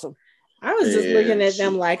was awesome. I was just looking at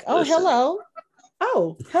them like, hello.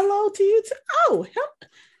 Oh, hello to you too.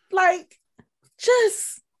 Like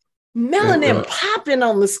just melanin popping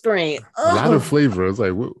on the screen. A lot of flavor. I was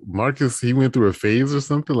like, Marcus, he went through a phase or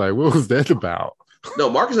something. Like, what was that about? No,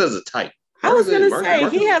 Marcus has a type. I was going to say,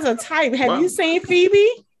 he has a type. Have you seen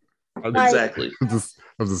Phoebe? Exactly. I'm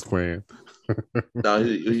just playing. No,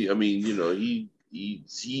 he ain't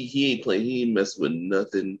playing. He ain't messing with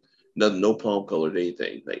nothing, no palm colored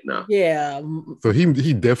anything. Like, nah. Yeah. So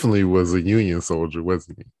he definitely was a Union soldier,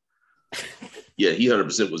 wasn't he? Yeah, he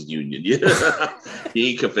 100% was Union. Yeah,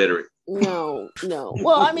 he ain't Confederate. No.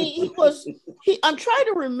 Well, I mean, I'm trying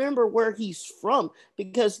to remember where he's from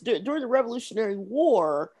because during the Revolutionary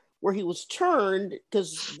War, where he was turned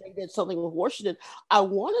because they did something with Washington, I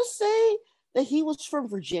want to say that he was from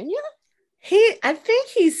Virginia. I think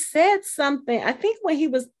he said something. I think when he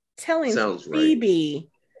was telling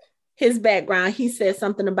Phoebe his background, he said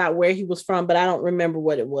something about where he was from, but I don't remember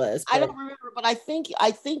what it was. I don't remember, but I think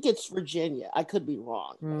it's Virginia. I could be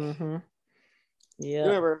wrong. Mm-hmm. Yeah.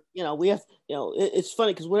 Remember, we have, it's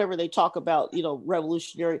funny because whenever they talk about,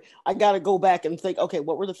 revolutionary, I got to go back and think, okay,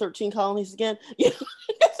 what were the 13 colonies again? I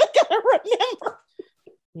got to remember.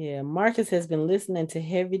 Yeah, Marcus has been listening to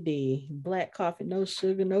Heavy D. Black coffee, no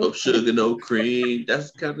sugar, no sugar, no cream.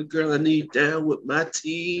 That's the kind of girl I need down with my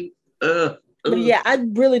team. But yeah, I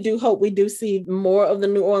really do hope we do see more of the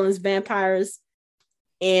New Orleans vampires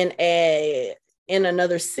in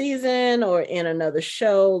another season or in another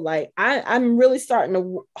show. Like I'm really starting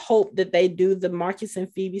to hope that they do the Marcus and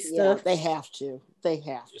Phoebe stuff. Yeah, they have to.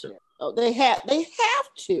 Oh, they have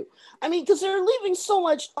to. I mean, because they're leaving so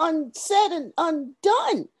much unsaid and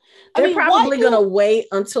undone. They're probably going to wait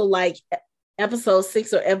until like episode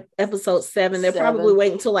 6 or episode 7. They're probably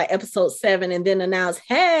waiting until like episode 7 and then announce,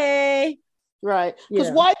 hey. Right. Because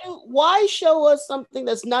why show us something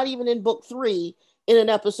that's not even in book 3 in an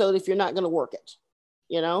episode if you're not going to work it?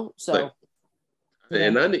 So.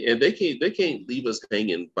 And they can't leave us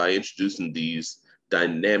hanging by introducing these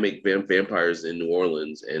dynamic vampires in New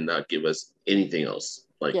Orleans and not give us anything else.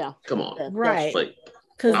 Like, come on, right? Like,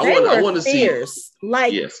 because they were fierce.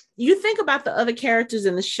 Like, you think about the other characters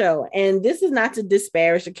in the show, and this is not to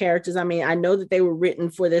disparage the characters. I mean, I know that they were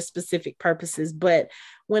written for their specific purposes, but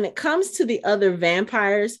when it comes to the other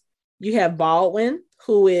vampires, you have Baldwin,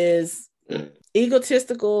 who is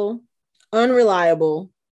egotistical,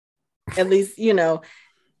 unreliable. At least,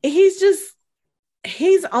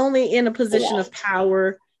 he's only in a position of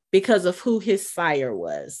power because of who his sire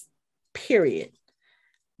was, period.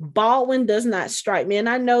 Baldwin does not strike me. And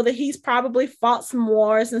I know that he's probably fought some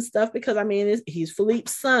wars and stuff because, I mean, he's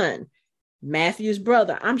Philippe's son, Matthew's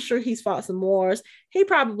brother. I'm sure he's fought some wars. He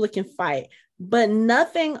probably can fight, but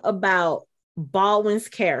nothing about Baldwin's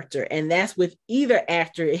character, and that's with either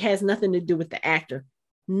actor. It has nothing to do with the actor.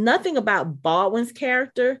 Nothing about Baldwin's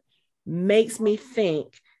character makes me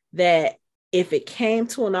think that if it came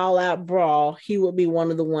to an all-out brawl, he would be one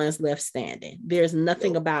of the ones left standing. There's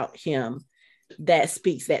nothing about him that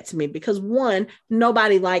speaks that to me because, one,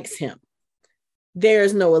 nobody likes him.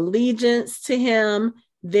 There's no allegiance to him.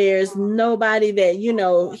 There's nobody that,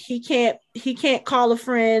 he can't call a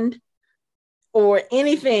friend or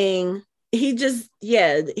anything. He just,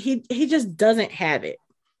 he just doesn't have it.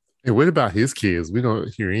 And what about his kids? We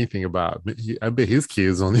don't hear anything about. I bet his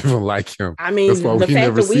kids don't even like him. I mean, the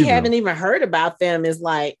fact that we haven't even heard about them is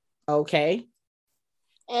like, okay.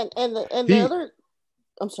 And the other,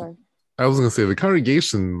 I'm sorry. I was going to say the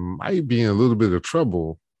congregation might be in a little bit of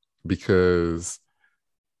trouble because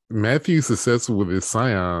Matthew's successful with his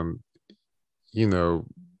scion.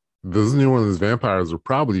 Those New Orleans vampires are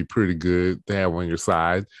probably pretty good to have on your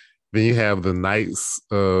side. Then you have the Knights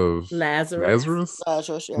of Lazarus,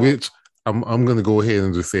 which I'm going to go ahead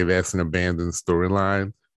and just say that's an abandoned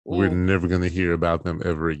storyline. We're never going to hear about them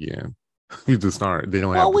ever again. We just aren't. They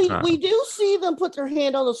don't have the time. We do see them put their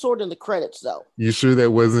hand on the sword in the credits, though. You sure that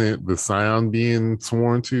wasn't the scion being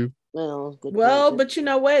sworn to? Well, but you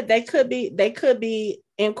know what? They could be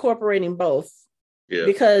incorporating both. Yeah.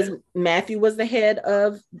 Because Matthew was the head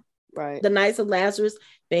of the Knights of Lazarus.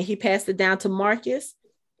 Then he passed it down to Marcus.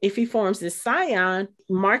 If he forms this scion,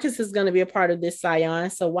 Marcus is going to be a part of this scion.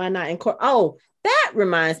 So why not incorporate? Oh, that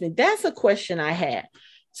reminds me. That's a question I had.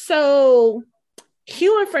 So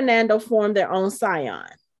Hugh and Fernando formed their own scion,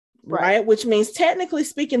 right? Which means technically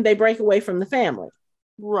speaking, they break away from the family.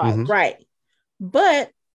 Right. Mm-hmm. Right. But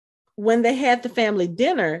when they had the family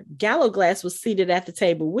dinner, Gallowglass was seated at the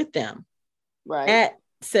table with them. Right. At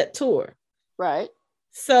set tour. Right.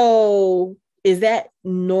 So is that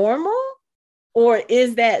normal? Or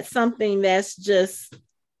is that something that's just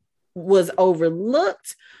was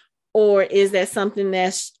overlooked? Or is that something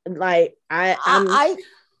that's like I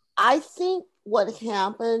think what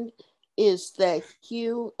happened is that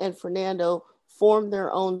Hugh and Fernando formed their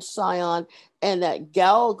own scion and that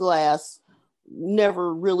Gallowglass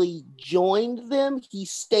never really joined them. He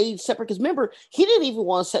stayed separate because remember, he didn't even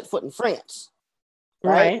want to set foot in France.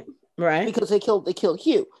 Right. Because they killed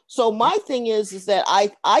Hugh. So my thing is that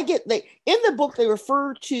I get in the book they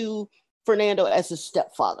refer to Fernando as his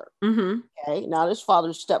stepfather. Mm-hmm. Okay, not his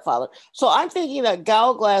father's stepfather. So I'm thinking that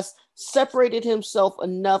Gallowglass separated himself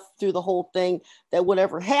enough through the whole thing that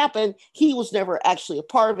whatever happened, he was never actually a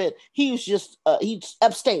part of it. He was just he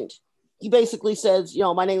abstained. He basically says,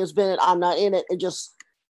 my name is Bennett, I'm not in it, and just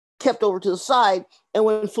kept over to the side. And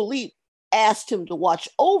when Philippe asked him to watch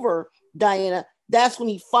over Diana, that's when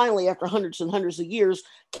he finally, after hundreds and hundreds of years,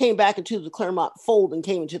 came back into the Claremont fold and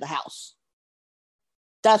came into the house.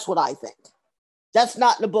 That's what I think. That's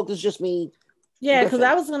not in the book. It's just me. Yeah, because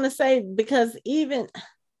I was going to say, because even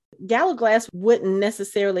Gallowglass wouldn't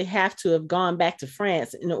necessarily have to have gone back to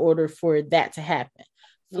France in order for that to happen.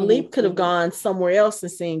 Philippe could have gone somewhere else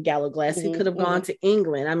and seen Gallowglass. He could have gone to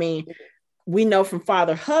England. I mean, we know from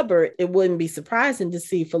Father Hubbard, it wouldn't be surprising to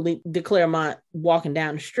see Philippe de Clermont walking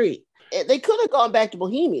down the street. They could have gone back to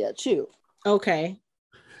Bohemia too. Okay.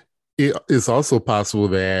 It's also possible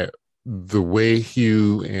that the way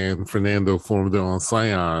Hugh and Fernando formed their own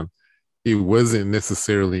scion, it wasn't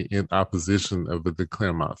necessarily in opposition of the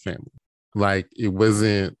Clermont family. Like it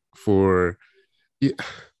wasn't for. It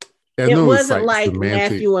wasn't like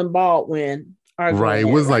Matthew and Baldwin. Right. It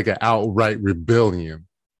was like an outright rebellion.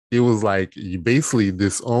 It was like you basically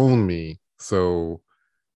disown me, so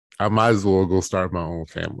I might as well go start my own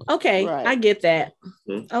family. Okay, right. I get that.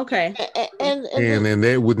 Okay. And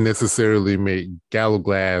that wouldn't necessarily make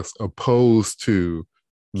Gallowglass opposed to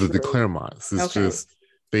the Clermonts. It's just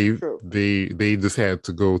They just had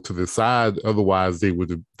to go to the side. Otherwise, they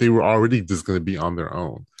were already just going to be on their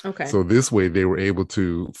own. Okay. So this way, they were able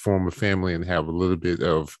to form a family and have a little bit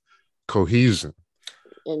of cohesion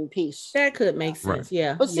and peace. That could make sense. Right.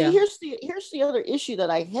 Yeah. But see, here's the other issue that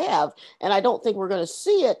I have, and I don't think we're going to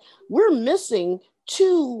see it. We're missing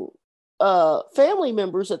two family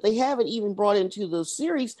members that they haven't even brought into the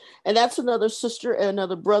series, and that's another sister and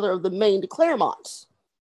another brother of the main Claremonts.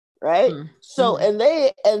 Right. Mm-hmm. So, and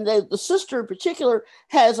the sister in particular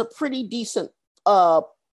has a pretty decent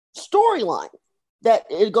storyline that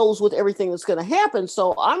it goes with everything that's going to happen.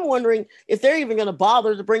 So I'm wondering if they're even going to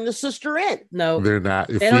bother to bring the sister in. No, they're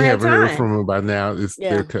not. If we haven't heard from them by now,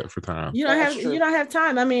 they're cut for time. You don't have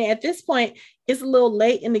time. I mean, at this point, it's a little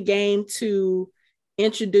late in the game to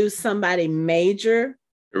introduce somebody major.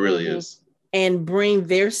 It really is. And bring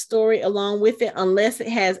their story along with it, unless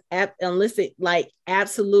it like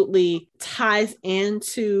absolutely ties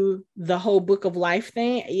into the whole Book of Life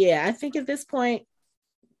thing. Yeah, I think at this point,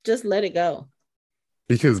 just let it go.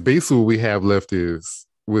 Because basically what we have left is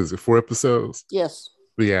 4 episodes? Yes.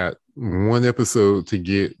 We got 1 episode to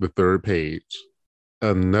get the 3rd page,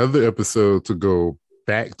 another episode to go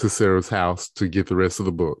back to Sarah's house to get the rest of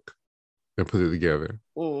the book and put it together.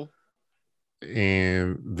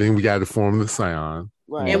 And then we got to form the Scion.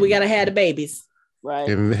 Right. And we got to have the babies. Right.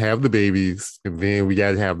 And have the babies. And then we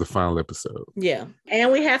got to have the final episode. Yeah.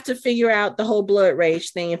 And we have to figure out the whole blood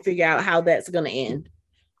rage thing and figure out how that's going to end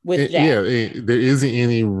with Jack. Yeah. There isn't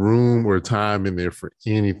any room or time in there for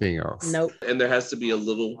anything else. Nope. And there has to be a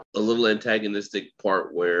little antagonistic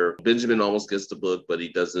part where Benjamin almost gets the book, but he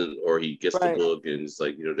doesn't, or he gets the book. And it's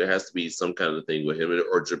like, there has to be some kind of thing with him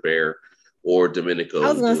or Jabert. Or Domenico.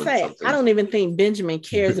 I was going to say, something. I don't even think Benjamin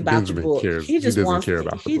cares about the book. He just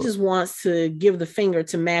wants to give the finger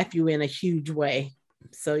to Matthew in a huge way.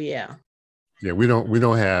 So yeah. Yeah, we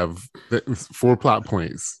don't have 4 plot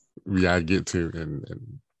points we gotta get to,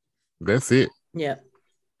 and that's it. Yeah.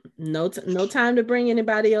 No time to bring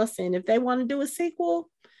anybody else in. If they want to do a sequel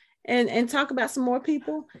and talk about some more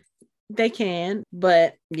people, they can.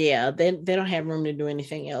 But yeah, they don't have room to do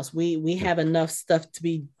anything else. We have enough stuff to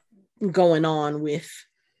be going on with,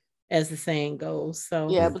 as the saying goes. So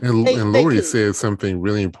yeah, but and Lori said something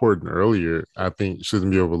really important earlier. I think shouldn't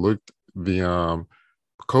be overlooked, the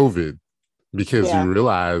COVID, because you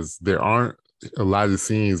realize there aren't a lot of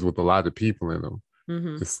scenes with a lot of people in them.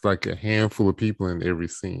 Mm-hmm. It's like a handful of people in every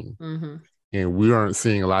scene, and we aren't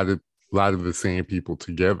seeing a lot of the same people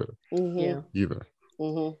together either.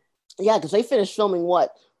 Yeah, because they finished filming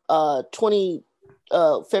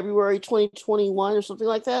February 2021 or something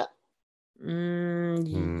like that.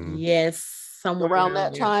 Yes, somewhere around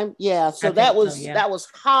that time. Yeah, so that was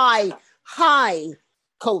high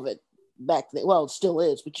COVID back then. Well, it still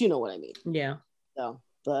is, but you know what I mean. Yeah. So,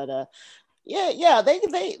 but they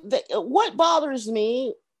what bothers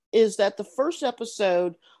me is that the first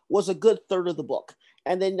episode was a good third of the book,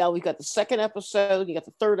 and then now we've got the second episode, you got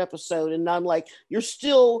the third episode, and I'm like, you're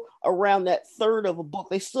still around that third of a book.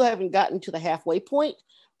 They still haven't gotten to the halfway point.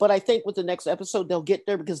 But I think with the next episode, they'll get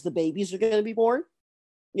there because the babies are going to be born,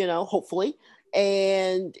 hopefully.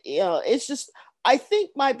 And, it's just, I think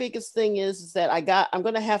my biggest thing is that I'm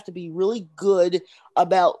going to have to be really good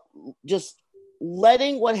about just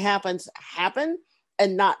letting what happens happen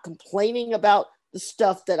and not complaining about the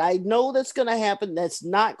stuff that I know that's going to happen, that's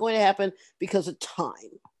not going to happen because of time.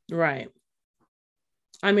 Right.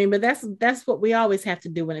 I mean, but that's what we always have to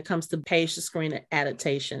do when it comes to page to screen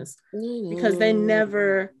adaptations, because they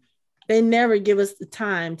never give us the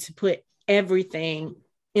time to put everything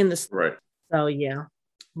in the story. Right. So yeah,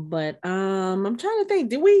 but I'm trying to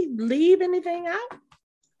think. Did we leave anything out?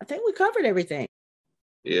 I think we covered everything.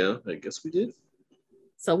 Yeah, I guess we did.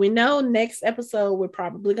 So we know next episode we're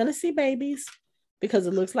probably going to see babies because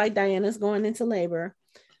it looks like Diana's going into labor.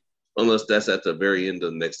 Unless that's at the very end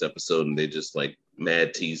of the next episode and they just like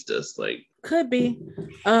mad teased us, like could be.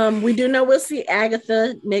 We do know we'll see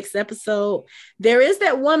Agatha next episode. There is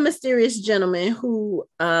that one mysterious gentleman who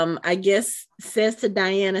I guess says to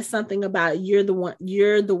Diana something about you're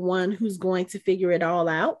the one who's going to figure it all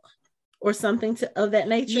out or something of that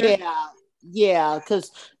nature. Yeah,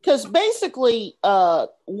 because basically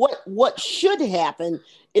what should happen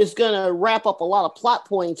is going to wrap up a lot of plot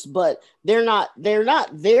points, but they're not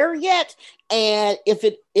there yet. And if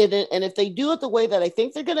they do it the way that I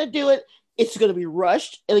think they're going to do it, it's going to be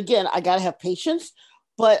rushed. And again, I got to have patience.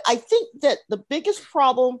 But I think that the biggest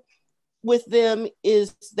problem with them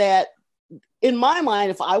is that, in my mind,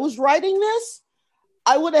 if I was writing this,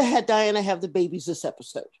 I would have had Diana have the babies this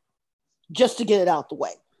episode just to get it out the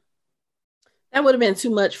way. That would have been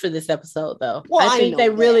too much for this episode, though. Well, I think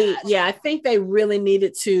they really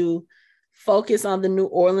needed to focus on the New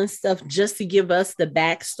Orleans stuff just to give us the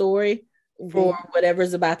backstory for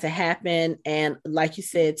whatever's about to happen. And like you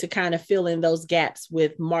said, to kind of fill in those gaps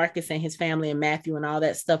with Marcus and his family and Matthew and all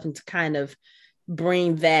that stuff, and to kind of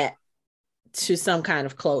bring that to some kind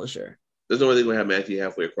of closure. There's no way they're going to have Matthew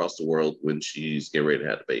halfway across the world when she's getting ready to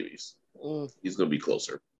have the babies. He's going to be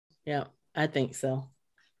closer. Yeah, I think so.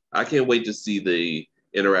 I can't wait to see the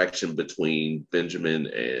interaction between Benjamin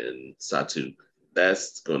and Satu.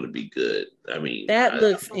 That's going to be good. I mean, that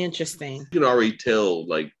looks interesting. You can already tell,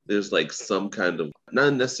 like, there's like some kind of,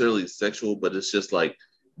 not necessarily sexual, but it's just like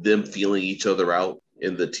them feeling each other out.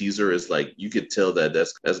 In the teaser is like, you could tell that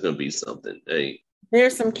that's going to be something. Hey,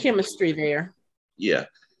 there's some chemistry there. Yeah.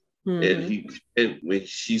 And when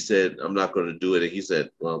she said, I'm not going to do it, and he said,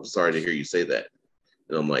 well, I'm sorry to hear you say that.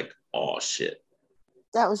 And I'm like, oh, shit.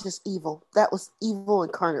 That was just evil. That was evil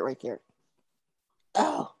incarnate right there.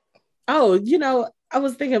 Oh, you know, I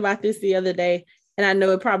was thinking about this the other day, and I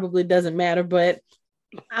know it probably doesn't matter, but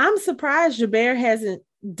I'm surprised Jabert hasn't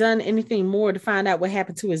done anything more to find out what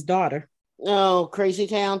happened to his daughter. Oh, crazy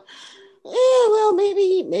town. Yeah, well,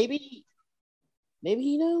 maybe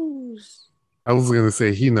he knows. I was gonna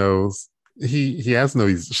say he knows. He has to know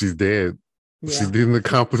she's dead. Yeah. She didn't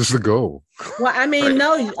accomplish the goal. Well, I mean,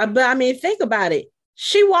 no, but I mean, think about it.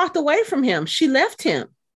 She walked away from him. She left him.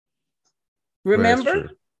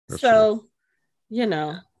 Remember? That's true. You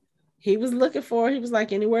know, he was looking for her. He was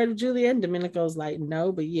like, anywhere to Juliet, and Domenico was like,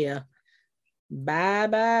 no, but yeah.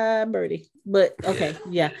 Bye, Birdie. But okay,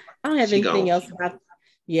 yeah. I don't have anything else about.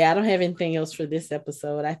 Yeah, I don't have anything else for this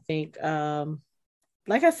episode. I think,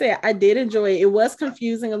 like I said, I did enjoy it. It was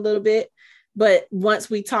confusing a little bit, but once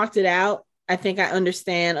we talked it out, I think I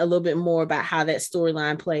understand a little bit more about how that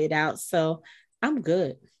storyline played out. So I'm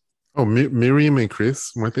good. Oh, Miriam and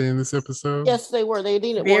Chris, weren't they in this episode? Yes, they were. They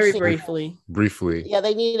needed very more briefly. Briefly. Yeah,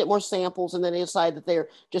 they needed more samples, and then they decided that they're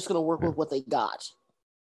just going to work with what they got.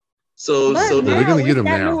 So they're going to get them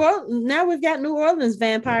now. Now we've got New Orleans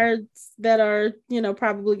vampires that are,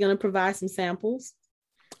 probably going to provide some samples.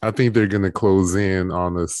 I think they're going to close in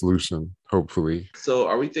on a solution, hopefully. So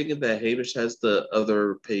are we thinking that Hamish has the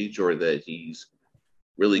other page, or that he's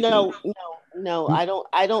really No, I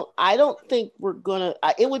don't think we're gonna.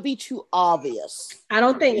 It would be too obvious. I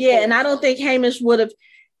don't think. Yeah, and I don't think Hamish would have,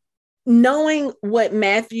 knowing what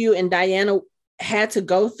Matthew and Diana had to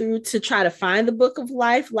go through to try to find the Book of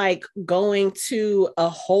Life, like going to a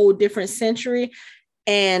whole different century,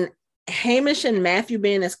 and Hamish and Matthew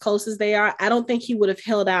being as close as they are, I don't think he would have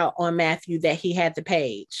held out on Matthew that he had the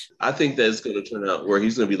page. I think that it's going to turn out where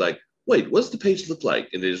he's going to be like, wait, what's the page look like?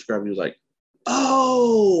 And they describe it like,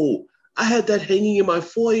 oh, I had that hanging in my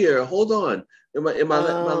foyer. Hold on.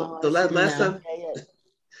 Last time.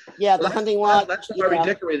 Yeah, the hunting lodge. Last time I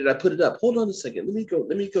redecorated, I put it up. Hold on a second. Let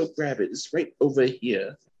me go grab it. It's right over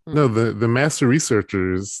here. No, the master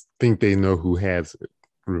researchers think they know who has it.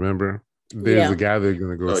 Remember? There's a guy they're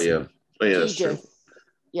going to go see. Yeah, that's true.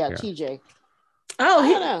 Yeah, TJ.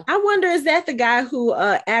 Oh, I wonder, is that the guy who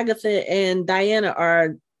Agatha and Diana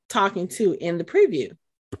are talking to in the preview?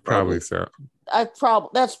 Probably so.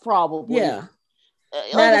 That's probably. Yeah.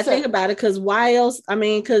 Now that I think about it, because why else? I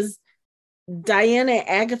mean, because Diana and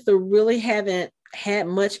Agatha really haven't had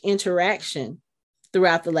much interaction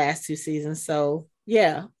throughout the last two seasons. So,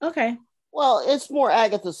 yeah. Okay. Well, it's more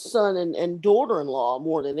Agatha's son and daughter-in-law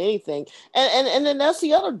more than anything. And then that's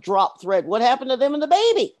the other drop thread. What happened to them and the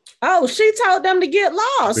baby? Oh, she told them to get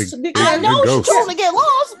lost. I know she told them to get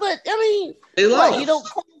lost, but I mean, you don't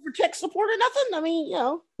call for tech support or nothing? I mean,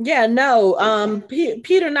 Yeah, no.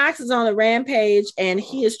 Peter Knox is on a rampage, and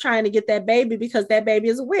he is trying to get that baby because that baby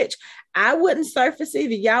is a witch. I wouldn't surface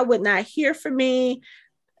either. Y'all would not hear from me.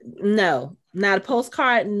 No, not a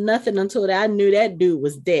postcard, nothing until I knew that dude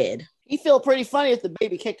was dead. He felt pretty funny if the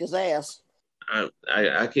baby kicked his ass.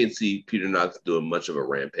 I can't see Peter Knox doing much of a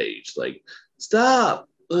rampage. Like, stop.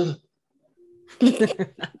 Well,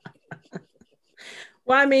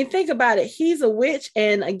 I mean, think about it. He's a witch.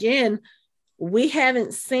 And again, we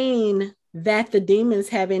haven't seen that the demons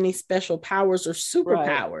have any special powers or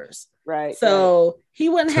superpowers. Right. So he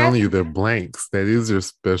wouldn't have. Telling you they're blanks. That is their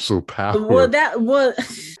special power. Well, that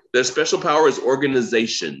was. Their special power is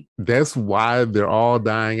organization. That's why they're all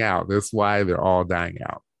dying out. That's why they're all dying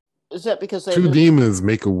out. Is that because they two demons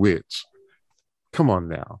make a witch? Come on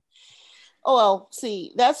now. Oh, well,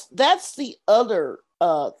 see, that's the other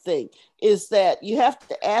thing, is that you have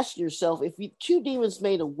to ask yourself, if two demons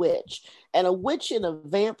made a witch, and a witch and a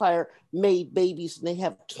vampire made babies and they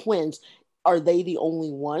have twins, are they the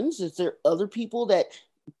only ones? Is there other people that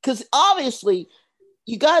because obviously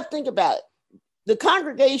you got to think about it. The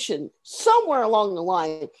congregation, somewhere along the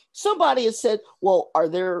line, somebody has said, well, are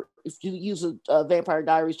there, if you use a Vampire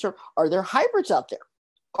Diaries term, are there hybrids out there?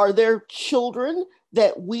 Are there children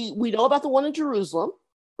that we know about, the one in Jerusalem,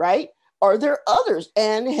 right? Are there others?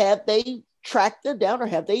 And have they tracked them down, or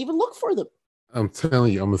have they even looked for them? I'm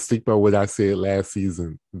telling you, I'm going to stick by what I said last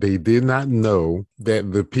season. They did not know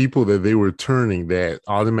that the people that they were turning that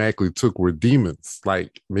automatically took were demons.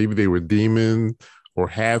 Like maybe they were demon or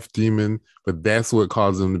half demon, but that's what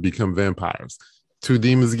caused them to become vampires. Two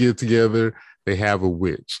demons get together, they have a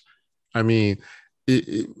witch. I mean,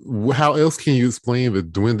 how else can you explain the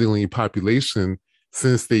dwindling population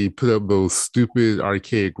since they put up those stupid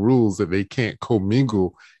archaic rules that they can't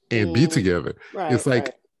commingle and be together? Right, it's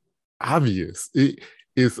like obvious.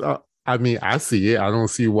 It's I mean, I see it. I don't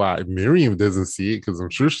see why Miriam doesn't see it, because I'm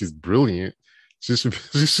sure she's brilliant. She's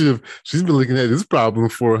been looking at this problem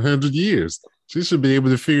for 100 years. She should be able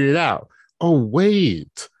to figure it out. Oh,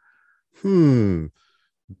 wait. The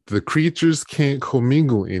creatures can't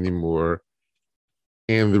commingle anymore.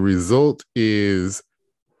 And the result is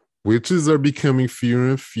witches are becoming fewer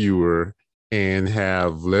and fewer and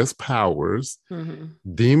have less powers.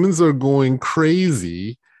 Demons are going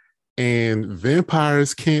crazy. And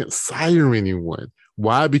vampires can't sire anyone.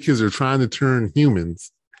 Why? Because they're trying to turn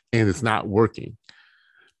humans and it's not working.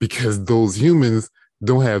 Because those humans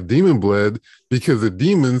don't have demon blood, because the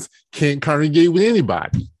demons can't congregate with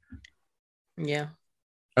anybody. Yeah.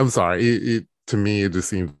 I'm sorry. To me, it just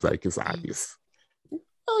seems like it's obvious.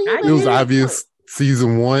 Oh, it was obvious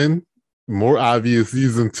season 1, more obvious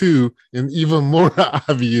season 2, and even more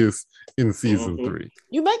obvious in season 3.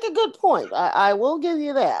 You make a good point. I will give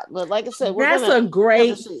you that. But like I said, that's a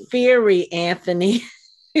great theory, Anthony.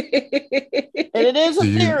 And it is a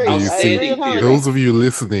theory. Those of you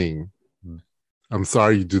listening, I'm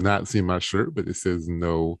sorry you do not see my shirt, but it says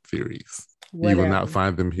no theories. Whatever. You will not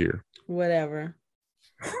find them here. Whatever.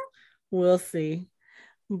 We'll see.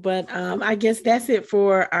 But I guess that's it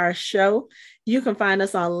for our show. You can find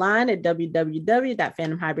us online at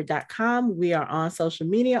www.fandomhybrid.com. We are on social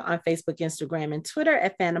media on Facebook, Instagram, and Twitter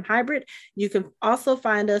at Fandom Hybrid. You can also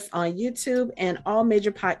find us on YouTube and all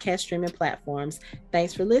major podcast streaming platforms.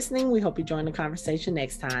 Thanks for listening. We hope you join the conversation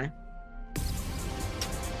next time.